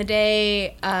back in the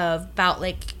day about,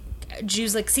 like,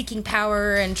 Jews, like, seeking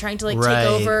power and trying to, like, take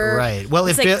over. Right. Well,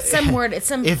 it's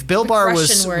if Bill Barr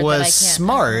was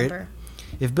smart, remember.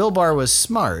 if Bill Barr was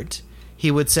smart, he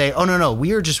would say, "Oh no,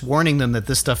 we are just warning them that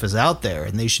this stuff is out there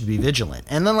and they should be vigilant."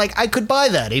 And then, like, I could buy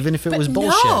that even if it was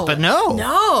bullshit. But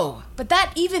no. But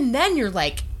that, even then, you're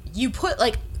like, you put,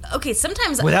 like, okay,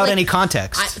 sometimes without like, any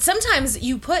context. Sometimes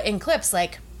you put in clips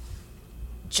like,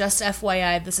 just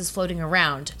FYI, this is floating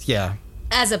around. Yeah.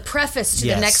 As a preface to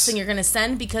the next thing you're going to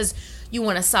send, because you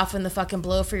want to soften the fucking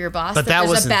blow for your boss. But that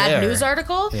there's a bad there. news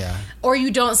article. Yeah. Or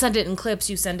you don't send it in clips,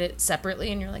 you send it separately,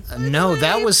 and you're like, no,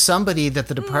 that was somebody that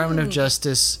the Department of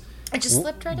Justice it just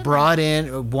slipped right brought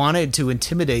in, wanted to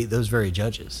intimidate those very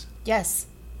judges. Yes.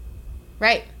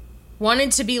 Right.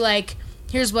 Wanted to be like,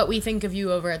 here's what we think of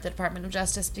you over at the Department of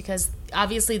Justice, because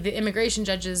obviously the immigration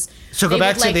judges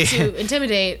to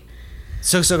intimidate.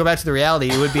 So go back to the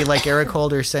reality. It would be like Eric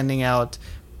Holder sending out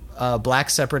black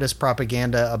separatist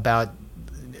propaganda about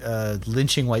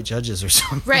lynching white judges or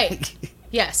something. Right.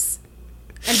 Yes.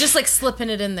 And just like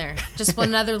slipping it in there. Just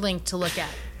another link to look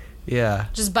at. Yeah.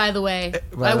 Just by the way,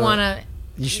 I want to.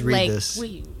 You should read this.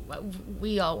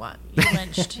 We all want you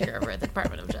lynched here over at the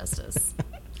Department of Justice.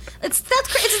 It's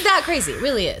that crazy. It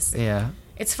really is. Yeah.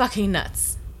 It's fucking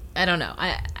nuts. I don't know.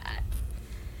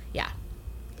 Yeah.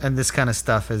 And this kind of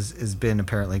stuff has been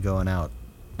apparently going out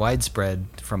widespread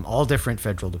from all different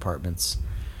federal departments.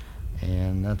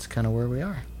 And that's kind of where we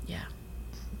are. Yeah.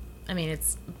 I mean,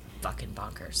 it's fucking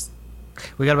bonkers.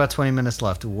 We got about 20 minutes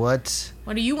left. What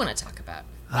do you want to talk about?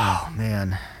 Oh,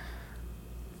 man.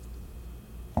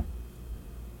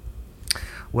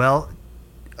 Well,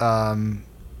 the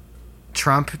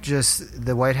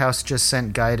White House just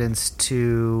sent guidance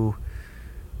to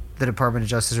the Department of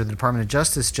Justice, or the Department of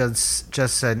Justice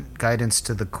just sent guidance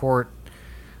to the court,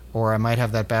 or I might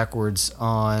have that backwards,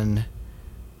 on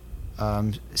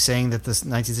saying that the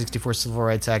 1964 Civil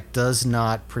Rights Act does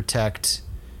not protect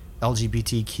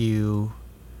LGBTQ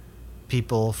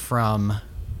people from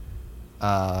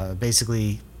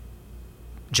basically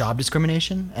job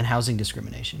discrimination and housing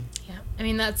discrimination. Yeah, I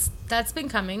mean that's been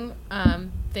coming.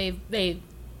 They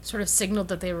sort of signaled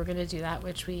that they were going to do that,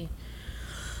 which we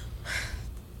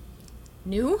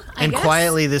knew. I guess.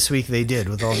 Quietly this week they did,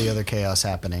 with all the other chaos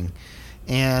happening,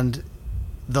 and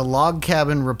the log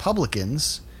cabin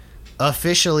Republicans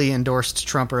officially endorsed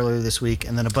Trump earlier this week,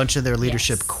 and then a bunch of their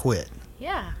leadership quit.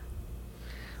 Yeah.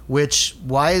 Which,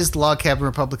 why is log cabin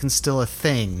Republicans still a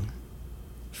thing?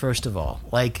 First of all,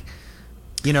 like,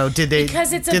 you know,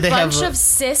 because it's a bunch of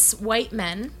cis white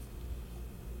men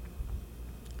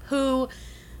who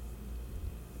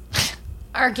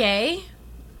are gay,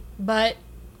 but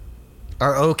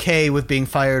are okay with being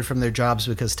fired from their jobs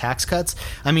because tax cuts.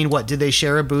 I mean, what, did they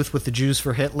share a booth with the Jews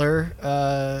for Hitler,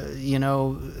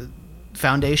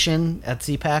 foundation at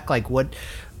CPAC? Like,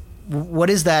 what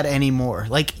is that anymore?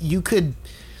 Like, you could...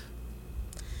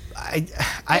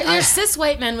 They're cis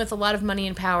white men with a lot of money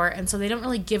and power, and so they don't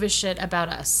really give a shit about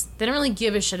us. They don't really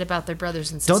give a shit about their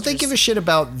brothers and sisters. Don't they give a shit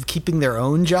about keeping their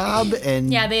own job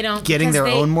and they don't, getting their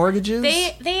own mortgages?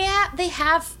 They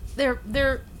have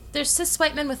they're cis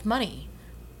white men with money.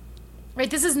 Right?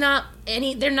 This is not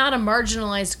they're not a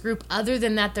marginalized group other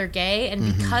than that they're gay,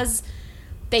 and because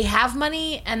they have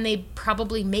money and they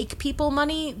probably make people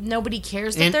money, nobody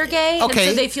cares that they're gay, and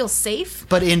so they feel safe.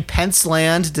 But in Pence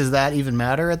land, does that even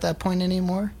matter at that point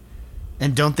anymore?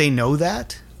 And don't they know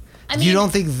that? I mean, you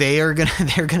don't think they're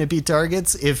gonna be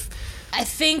targets if...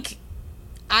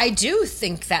 I do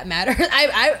think that matters.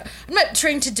 I'm not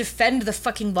trying to defend the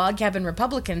fucking log cabin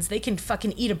Republicans. They can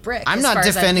fucking eat a brick. I'm not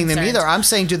defending them either. I'm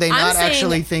saying, do they not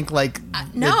actually think like...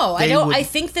 No, I don't. I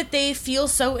think that they feel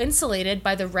so insulated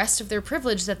by the rest of their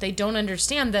privilege that they don't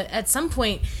understand that at some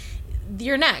point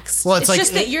you're next. Well, it's like,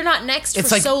 just that you're not next for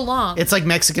so long. It's like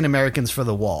Mexican Americans for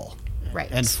the wall. Right.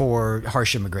 And for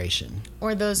harsh immigration.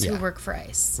 Or those who work for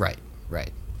ICE. Right.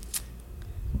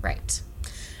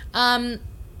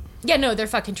 Yeah, no, they're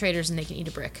fucking traitors and they can eat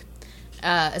a brick.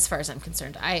 As far as I'm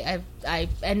concerned, I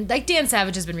and like Dan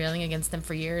Savage has been railing against them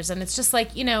for years, and it's just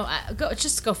like,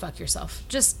 go fuck yourself.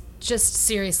 Just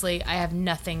seriously, I have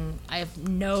nothing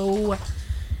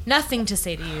to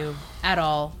say to you at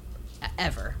all,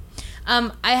 ever.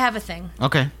 I have a thing.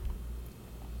 Okay.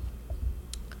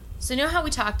 So you know how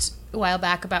we talked a while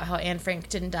back about how Anne Frank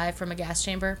didn't die from a gas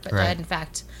chamber, but died in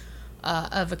fact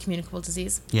of a communicable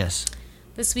disease? Yes.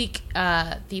 This week,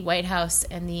 the White House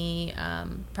and the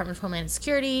Department of Homeland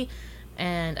Security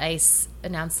and ICE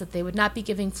announced that they would not be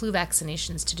giving flu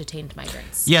vaccinations to detained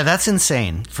migrants. Yeah, that's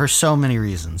insane for so many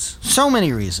reasons. So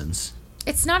many reasons.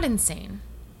 It's not insane.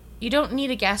 You don't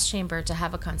need a gas chamber to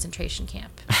have a concentration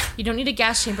camp. You don't need a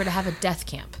gas chamber to have a death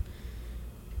camp.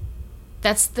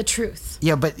 That's the truth.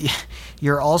 Yeah, but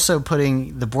you're also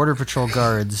putting the Border Patrol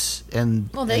guards and...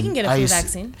 Well, they can get a flu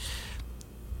vaccine.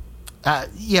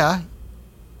 Yeah.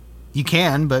 You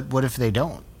can, but what if they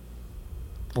don't?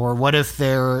 Or what if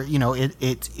they're,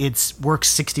 it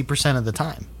works 60% of the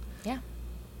time? Yeah.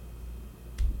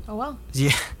 Oh, well.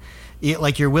 Yeah.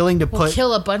 Like you're willing to We'll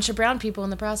kill a bunch of brown people in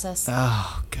the process.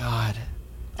 Oh, God.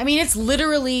 I mean, it's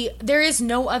literally, there is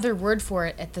no other word for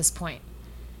it at this point.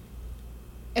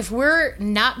 If we're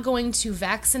not going to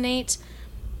vaccinate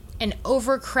an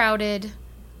overcrowded,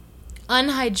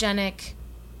 unhygienic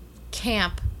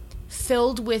camp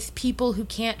filled with people who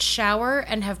can't shower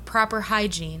and have proper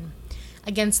hygiene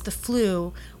against the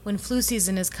flu when flu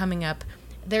season is coming up,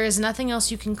 there is nothing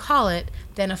else you can call it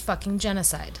than a fucking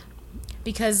genocide.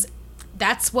 Because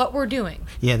that's what we're doing.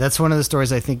 Yeah, that's one of the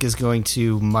stories I think is going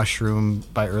to mushroom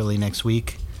by early next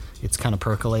week. It's kind of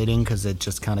percolating because it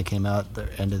just kind of came out the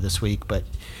end of this week. But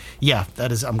yeah,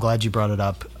 that is. I'm glad you brought it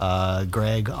up.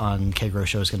 Greg on Kagro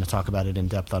Show is going to talk about it in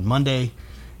depth on Monday.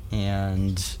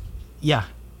 And yeah,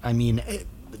 I mean...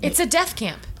 It's a death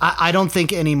camp. I don't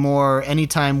think anymore,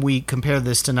 anytime we compare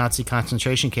this to Nazi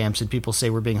concentration camps and people say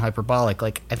we're being hyperbolic,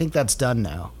 like, I think that's done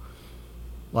now.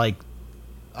 Like,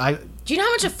 do you know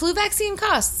how much a flu vaccine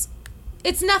costs?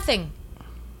 It's nothing.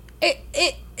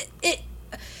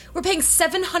 We're paying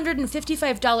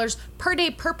 $755 per day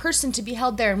per person to be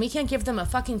held there, and we can't give them a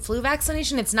fucking flu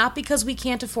vaccination. It's not because we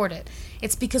can't afford it.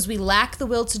 It's because we lack the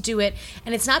will to do it.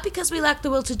 And it's not because we lack the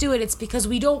will to do it. It's because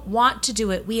we don't want to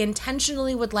do it. We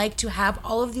intentionally would like to have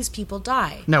all of these people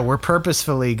die. No, we're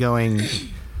purposefully going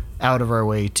out of our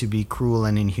way to be cruel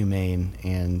and inhumane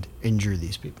and injure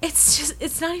these people.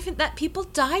 It's not even that. People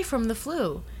die from the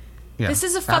flu. Yeah, this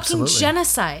is a fucking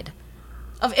genocide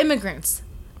of immigrants.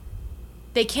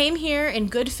 They came here in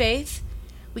good faith.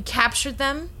 We captured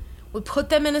them. We put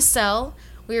them in a cell.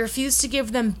 We refused to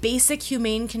give them basic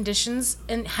humane conditions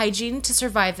and hygiene to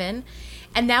survive in.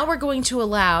 And now we're going to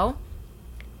allow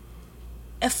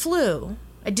a flu,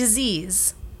 a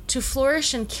disease, to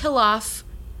flourish and kill off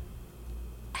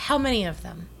how many of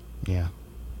them? Yeah.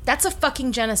 That's a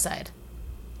fucking genocide.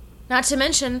 Not to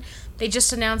mention, they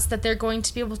just announced that they're going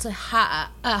to be able to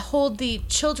hold the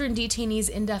children detainees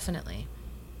indefinitely.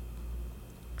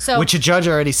 So, which a judge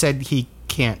already said he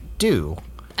can't do.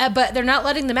 But they're not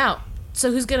letting them out.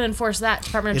 So who's going to enforce that?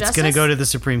 Department of Justice? It's going to go to the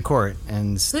Supreme Court.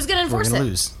 And who's going to enforce it?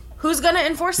 Lose. Who's going to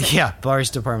enforce it? Yeah,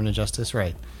 Barr's Department of Justice,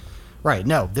 right. Right,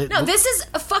 no. This is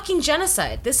a fucking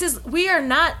genocide. This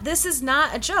is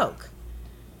not a joke.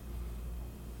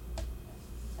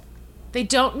 They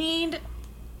don't need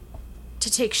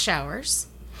to take showers.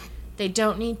 They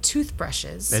don't need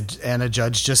toothbrushes. And a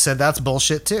judge just said that's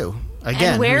bullshit too.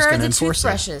 Again, and where who's are gonna the enforce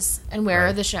toothbrushes? And where Right.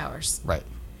 are the showers? Right.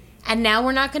 And now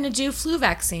we're not going to do flu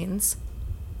vaccines.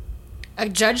 A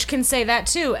judge can say that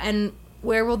too. And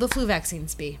where will the flu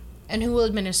vaccines be? And who will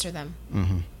administer them?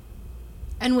 Mm-hmm.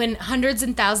 And when hundreds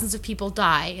and thousands of people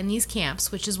die in these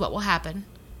camps, which is what will happen,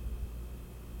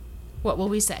 what will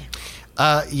we say?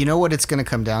 You know what it's going to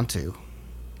come down to?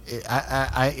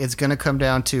 It's going to come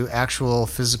down to actual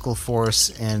physical force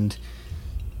and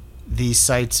these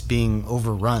sites being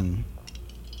overrun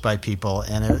by people.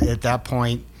 And at that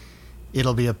point,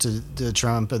 it'll be up to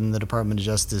Trump and the Department of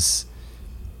Justice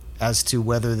as to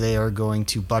whether they are going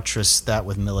to buttress that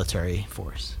with military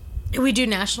force. We do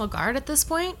National Guard at this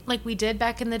point, like we did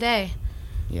back in the day.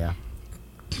 Yeah.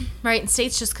 Right? And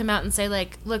states just come out and say,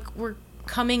 like, look, we're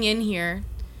coming in here.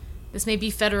 This may be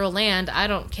federal land. I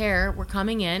don't care. We're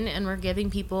coming in and we're giving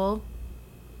people...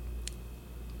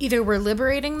 Either we're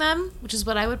liberating them, which is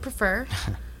what I would prefer,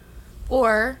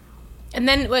 or... And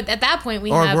then at that point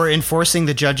Or we're enforcing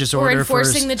the judge's order for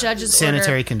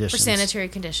sanitary conditions. For sanitary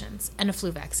conditions and a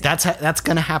flu vaccine. That's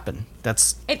going to happen.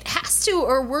 It has to,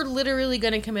 or we're literally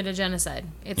going to commit a genocide.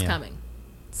 It's coming.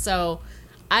 So,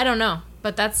 I don't know.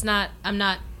 But that's not... I'm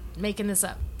not making this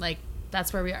up. Like,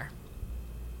 that's where we are.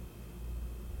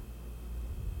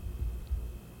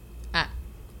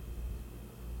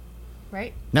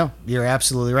 Right? No, you're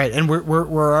absolutely right. And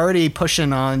we're already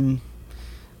pushing on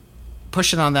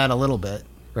that a little bit,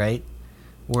 right?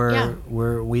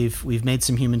 We've made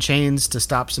some human chains to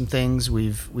stop some things.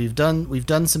 We've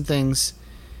done some things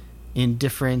in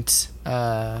different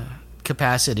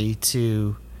capacity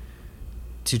to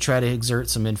try to exert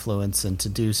some influence and to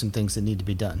do some things that need to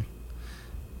be done.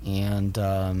 And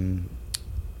I'm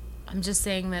just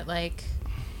saying that, like,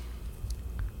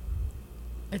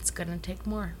 it's gonna take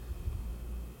more.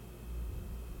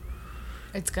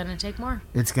 It's going to take more.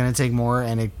 It's going to take more,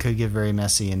 and it could get very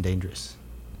messy and dangerous.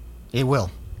 It will.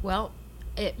 Well,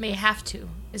 it may have to,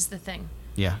 is the thing.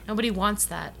 Yeah. Nobody wants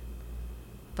that.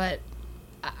 But,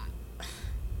 I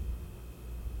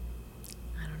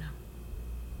don't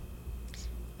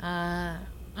know.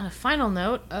 On a final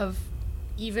note of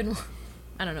even,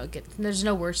 I don't know, there's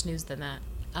no worse news than that.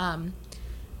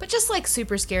 But just like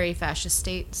super scary fascist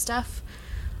state stuff.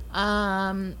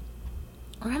 Remember,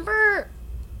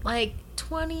 like,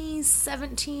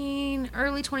 2017,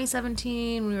 early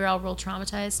 2017, we were all real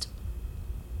traumatized.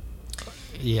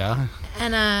 Yeah.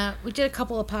 And we did a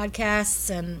couple of podcasts,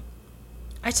 and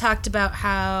I talked about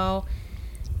how,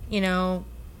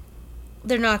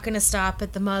 they're not going to stop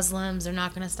at the Muslims, they're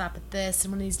not going to stop at this,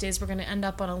 and one of these days we're going to end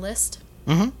up on a list.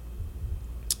 Mm-hmm.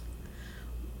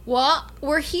 Well,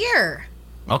 we're here.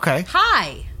 Okay.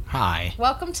 Hi.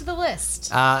 Welcome to the list.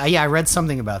 Yeah, I read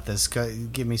something about this.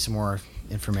 Give me some more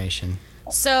information.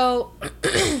 So,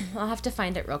 I'll have to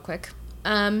find it real quick.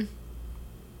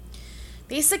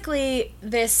 Basically,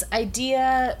 this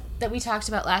idea that we talked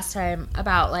about last time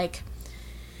about, like,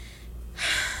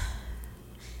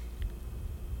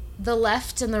 the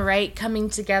left and the right coming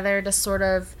together to sort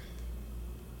of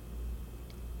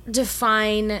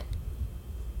define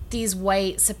these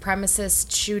white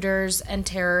supremacist shooters and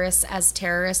terrorists as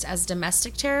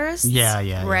domestic terrorists. Yeah. Right?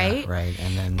 Yeah, right.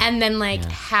 And then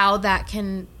how that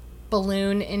can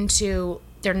balloon into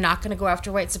they're not going to go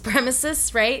after white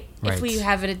supremacists, right? If we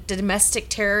have a domestic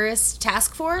terrorist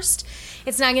task force,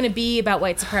 it's not going to be about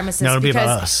white supremacists. No, it'll because be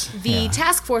about us. The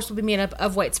task force will be made up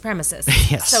of white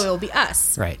supremacists. Yes. So it will be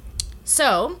us. Right.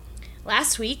 So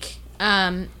last week,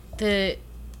 the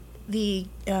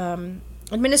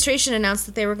administration announced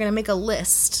that they were going to make a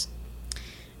list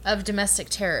of domestic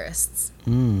terrorists.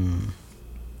 And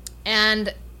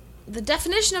the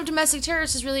definition of domestic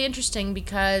terrorist is really interesting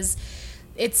because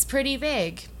it's pretty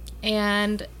vague.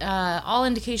 And all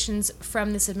indications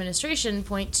from this administration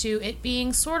point to it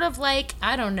being sort of like,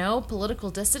 I don't know,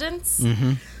 political dissidents.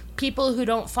 Mm-hmm. People who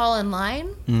don't fall in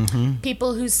line. Mm-hmm.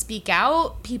 People who speak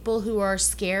out. People who are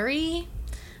scary.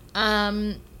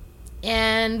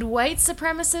 And white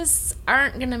supremacists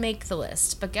aren't going to make the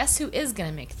list. But guess who is going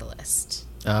to make the list?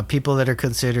 People that are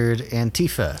considered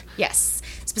Antifa. Yes.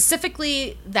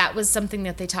 Specifically, that was something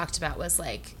that they talked about, was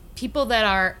like people that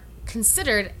are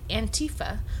considered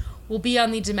Antifa will be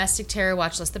on the domestic terror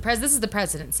watch list. This is the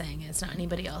president saying it. It's not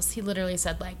anybody else. He literally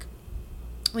said, like,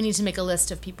 we need to make a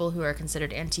list of people who are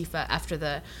considered Antifa after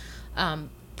the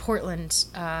Portland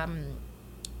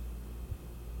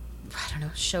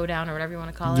showdown or whatever you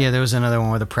want to call it. Yeah, there was another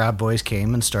one where the Proud Boys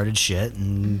came and started shit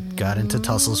and got into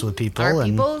tussles with people. Our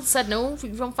people said, no, if you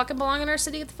don't fucking belong in our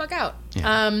city, get the fuck out.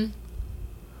 Yeah.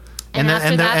 And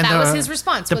after that was his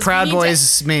response. The Proud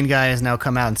Boys main guy has now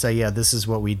come out and say, yeah, this is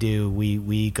what we do.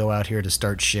 We go out here to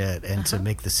start shit and to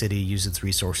make the city use its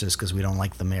resources because we don't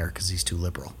like the mayor because he's too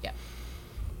liberal. Yeah.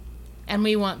 And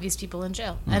we want these people in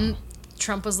jail. And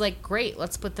Trump was like, great,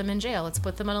 let's put them in jail. Let's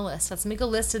put them on a list. Let's make a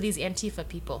list of these Antifa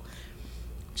people.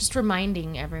 Just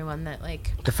reminding everyone that,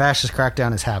 like... The fascist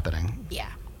crackdown is happening.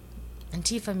 Yeah.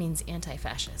 Antifa means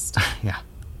anti-fascist. Yeah.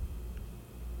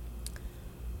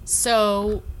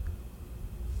 So,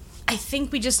 I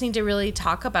think we just need to really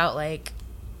talk about, like,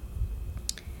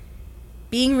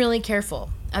 being really careful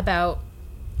about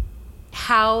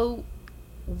how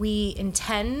we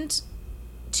intend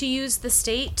to use the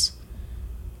state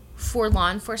for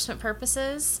law enforcement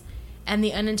purposes and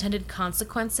the unintended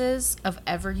consequences of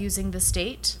ever using the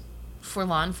state for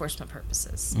law enforcement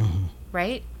purposes.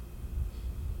 Right?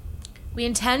 We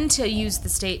intend to use the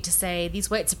state to say these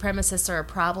white supremacists are a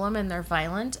problem and they're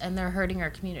violent and they're hurting our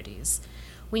communities.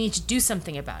 We need to do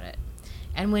something about it.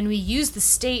 And when we use the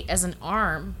state as an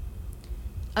arm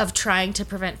of trying to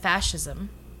prevent fascism,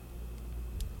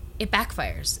 it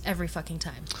backfires every fucking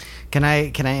time. Can I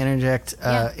interject?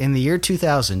 Yeah. In the year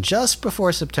 2000, just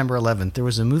before September 11th, there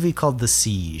was a movie called The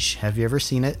Siege. Have you ever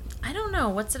seen it? I don't know.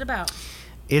 What's it about?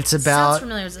 It's about... Sounds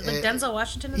familiar. Is it like Denzel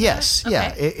Washington? Yes,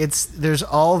 okay. yeah. There's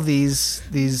all these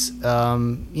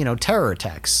terror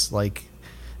attacks, like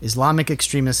Islamic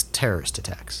extremist terrorist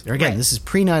attacks. Or again, This is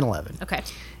pre 9/11. Okay.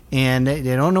 And they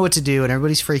don't know what to do, and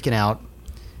everybody's freaking out.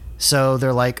 So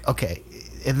they're like, okay,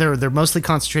 and they're mostly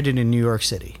concentrated in New York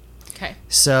City. Okay.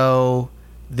 So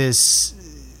this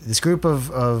group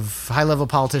of high level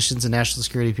politicians and national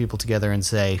security people together and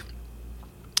say,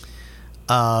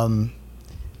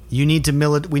 we need to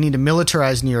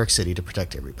militarize New York City to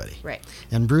protect everybody. Right.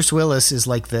 And Bruce Willis is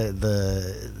like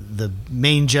the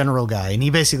main general guy, and he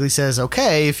basically says,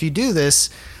 okay, if you do this,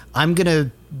 I'm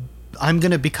gonna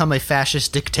become a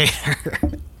fascist dictator.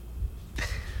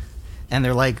 And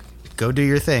they're like, go do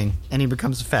your thing. And he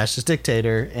becomes a fascist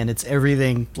dictator, and it's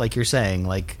everything like you're saying,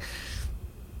 like,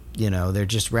 they're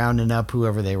just rounding up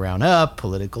whoever they round up,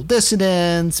 political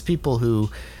dissidents, people who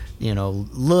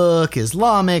look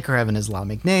Islamic or have an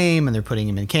Islamic name, and they're putting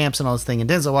him in camps and all this thing. And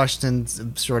Denzel Washington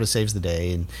sort of saves the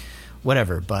day and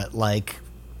whatever. But, like,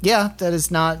 yeah, that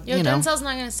is not, Denzel's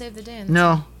not going to save the day.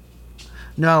 No,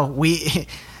 we,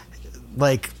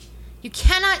 like... You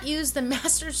cannot use the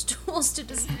master's tools to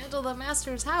dismantle the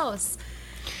master's house.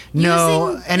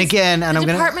 No, and again... and the I'm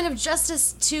gonna, Department of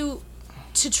Justice to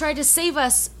try to save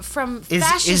us from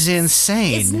fascists is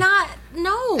insane. It's not...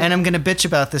 No. And I'm going to bitch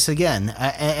about this again.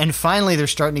 And finally, they're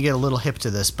starting to get a little hip to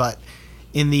this. But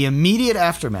in the immediate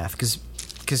aftermath,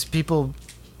 because people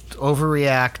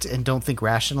overreact and don't think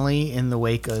rationally in the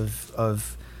wake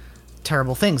of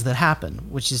terrible things that happen,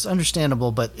 which is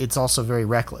understandable, but it's also very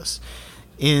reckless.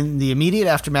 In the immediate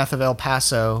aftermath of El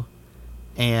Paso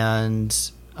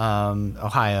and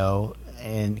Ohio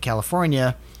and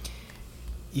California,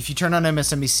 if you turn on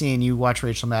MSNBC and you watch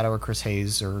Rachel Maddow or Chris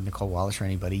Hayes or Nicole Wallace or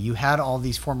anybody, you had all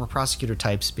these former prosecutor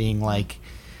types being like,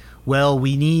 well,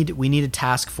 we need a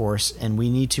task force, and we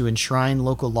need to enshrine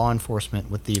local law enforcement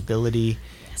with the ability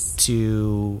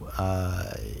to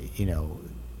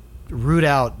root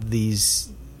out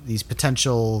these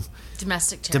potential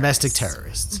domestic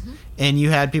terrorists. Mm-hmm. And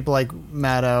you had people like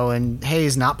Maddow and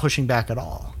Hayes not pushing back at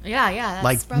all. Yeah,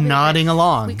 that's like nodding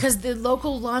along. Because the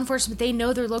local law enforcement, they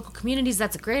know their local communities.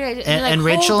 That's a great idea. And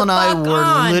Rachel and I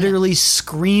were literally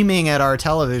screaming at our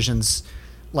televisions,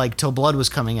 like, till blood was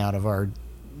coming out of our,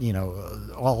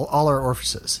 all our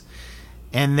orifices.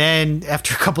 And then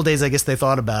after a couple days, I guess they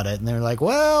thought about it, and they're like,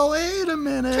 well, wait a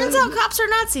minute. Turns out cops are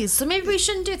Nazis, so maybe we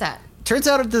shouldn't do that. Turns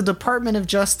out the Department of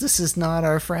Justice is not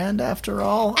our friend after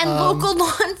all. And local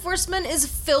law enforcement is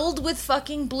filled with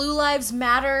fucking Blue Lives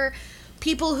Matter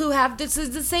people who have... This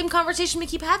is the same conversation we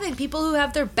keep having. People who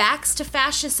have their backs to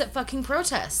fascists at fucking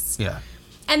protests. Yeah.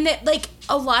 And that, like,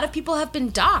 a lot of people have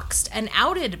been doxxed and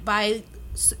outed by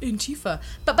Antifa.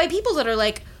 But by people that are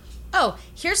like, oh,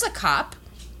 here's a cop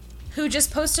who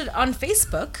just posted on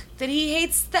Facebook that he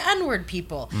hates the N-word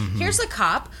people. Mm-hmm. Here's a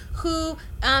cop who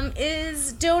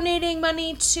is donating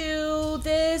money to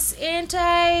this like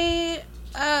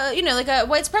a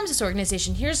white supremacist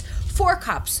organization. Here's 4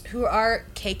 cops who are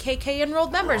KKK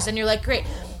enrolled members. And you're like, great.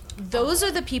 Those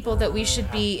are the people that we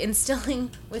should be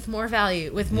instilling with more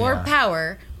value, with more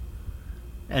power,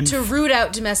 and to root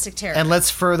out domestic terror. And let's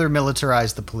further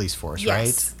militarize the police force, right?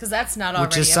 Yes, because that's not already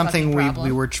which is something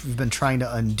problem. we've been trying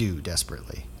to undo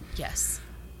desperately. Yes.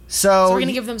 So we're going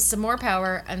to give them some more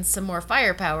power and some more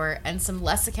firepower and some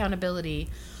less accountability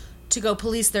to go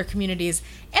police their communities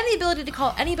and the ability to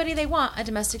call anybody they want a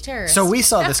domestic terrorist. So we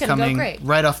saw That's this gonna go coming great.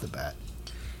 right off the bat.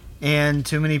 And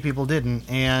too many people didn't.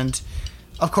 And,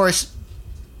 of course,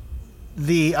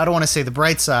 I don't want to say the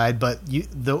bright side, but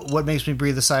what makes me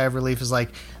breathe a sigh of relief is, like,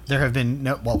 there have been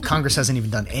Congress hasn't even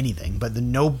done anything, but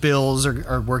no bills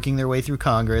are working their way through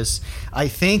Congress. I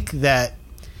think that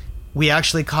we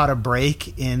actually caught a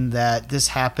break in that this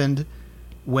happened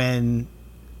when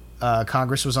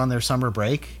Congress was on their summer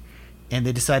break, and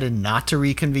they decided not to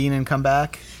reconvene and come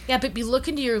back. Yeah, but be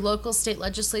looking to your local state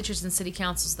legislatures and city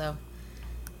councils, though.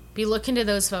 Be looking to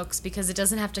those folks, because it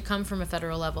doesn't have to come from a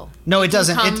federal level. No, it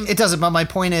doesn't. It doesn't. But my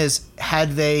point is,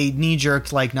 had they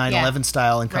knee-jerked like 9/11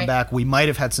 style and come back, we might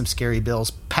have had some scary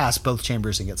bills pass both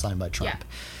chambers and get signed by Trump.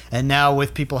 Yeah. And now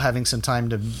with people having some time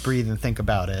to breathe and think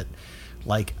about it,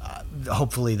 like,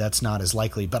 hopefully that's not as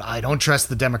likely. But I don't trust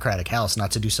the Democratic House not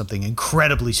to do something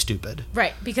incredibly stupid.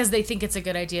 Right, because they think it's a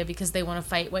good idea because they want to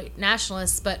fight white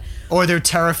nationalists, or they're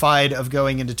terrified of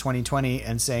going into 2020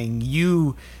 and saying,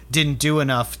 you didn't do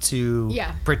enough to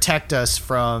protect us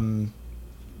from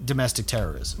domestic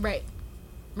terrorism.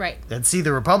 Right. And see,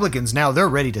 the Republicans now, they're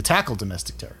ready to tackle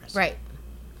domestic terrorism. Right.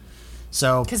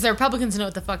 So, because the Republicans know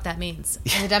what the fuck that means,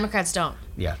 and the Democrats don't.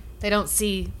 Yeah. They don't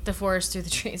see the forest through the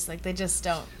trees. Like, they just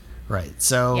don't. Right.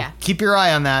 So keep your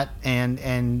eye on that,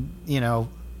 and you know.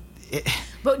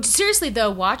 But seriously, though,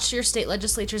 watch your state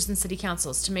legislatures and city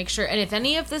councils to make sure. And if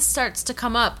any of this starts to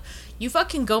come up, you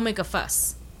fucking go make a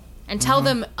fuss and tell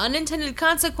them unintended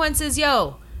consequences,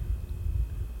 yo.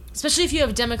 Especially if you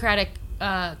have Democratic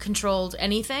controlled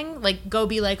anything, like, go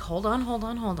be like, hold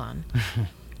on.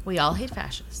 We all hate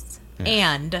fascists. Yeah.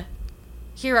 And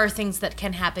here are things that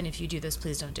can happen if you do this.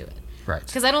 Please don't do it. Right.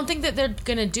 Because I don't think that they're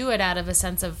going to do it out of a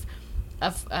sense of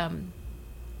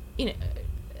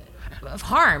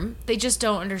harm. They just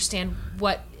don't understand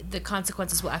what the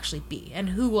consequences will actually be and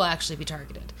who will actually be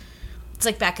targeted. It's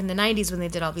like back in the 90s when they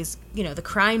did all these, the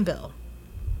crime bill.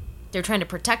 They're trying to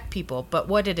protect people, but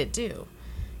what did it do?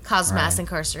 Cause mass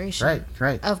incarceration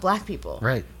of black people.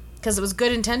 Right. Because it was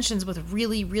good intentions with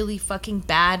really, really fucking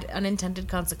bad unintended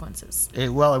consequences. It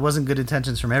wasn't good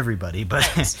intentions from everybody, but...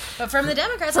 But from the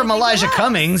Democrats... From Elijah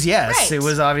Cummings, yes, it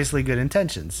was obviously good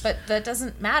intentions. But that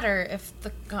doesn't matter if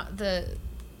the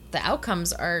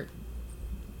outcomes are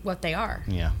what they are.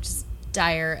 Yeah. Just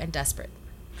dire and desperate.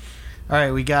 All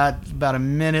right, we got about a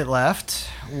minute left.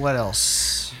 What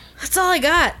else? That's all I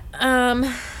got.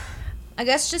 I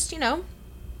guess just,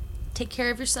 take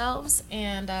care of yourselves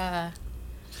and...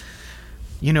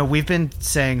 we've been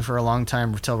saying for a long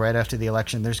time, until right after the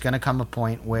election, there's going to come a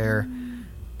point where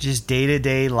just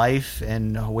day-to-day life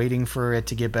and waiting for it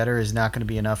to get better is not going to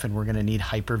be enough, and we're going to need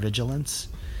hypervigilance.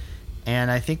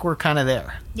 And I think we're kind of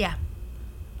there. Yeah.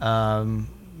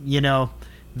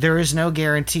 There is no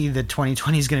guarantee that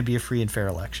 2020 is going to be a free and fair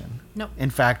election. Nope.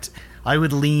 In fact, I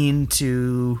would lean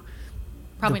to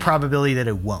Probably the probability that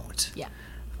it won't. Yeah.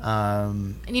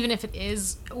 And even if it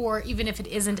is, or even if it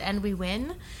isn't and we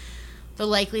win... The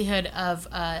likelihood of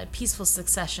a peaceful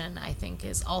succession, I think,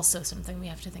 is also something we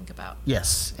have to think about.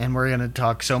 Yes, and we're going to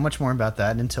talk so much more about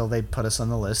that until they put us on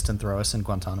the list and throw us in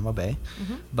Guantanamo Bay.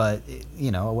 Mm-hmm. But,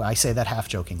 I say that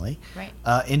half-jokingly. Right.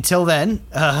 Until then,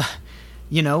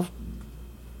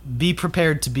 be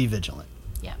prepared to be vigilant.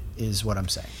 Yeah. Is what I'm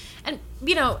saying. And,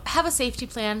 have a safety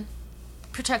plan.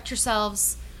 Protect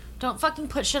yourselves. Don't fucking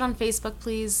put shit on Facebook,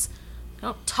 please.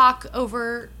 Don't talk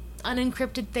over...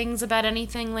 unencrypted things about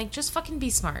anything. Like, just fucking be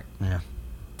smart. Yeah.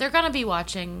 They're gonna be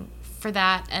watching for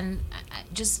that, and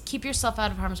just keep yourself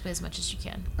out of harm's way as much as you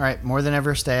can. All right, more than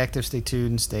ever, stay active, stay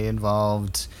tuned, stay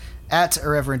involved. At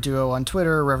Irreverent Duo on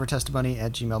Twitter,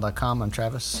 irreverenttestimony@gmail.com. I'm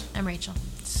Travis. I'm Rachel.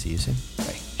 See you soon.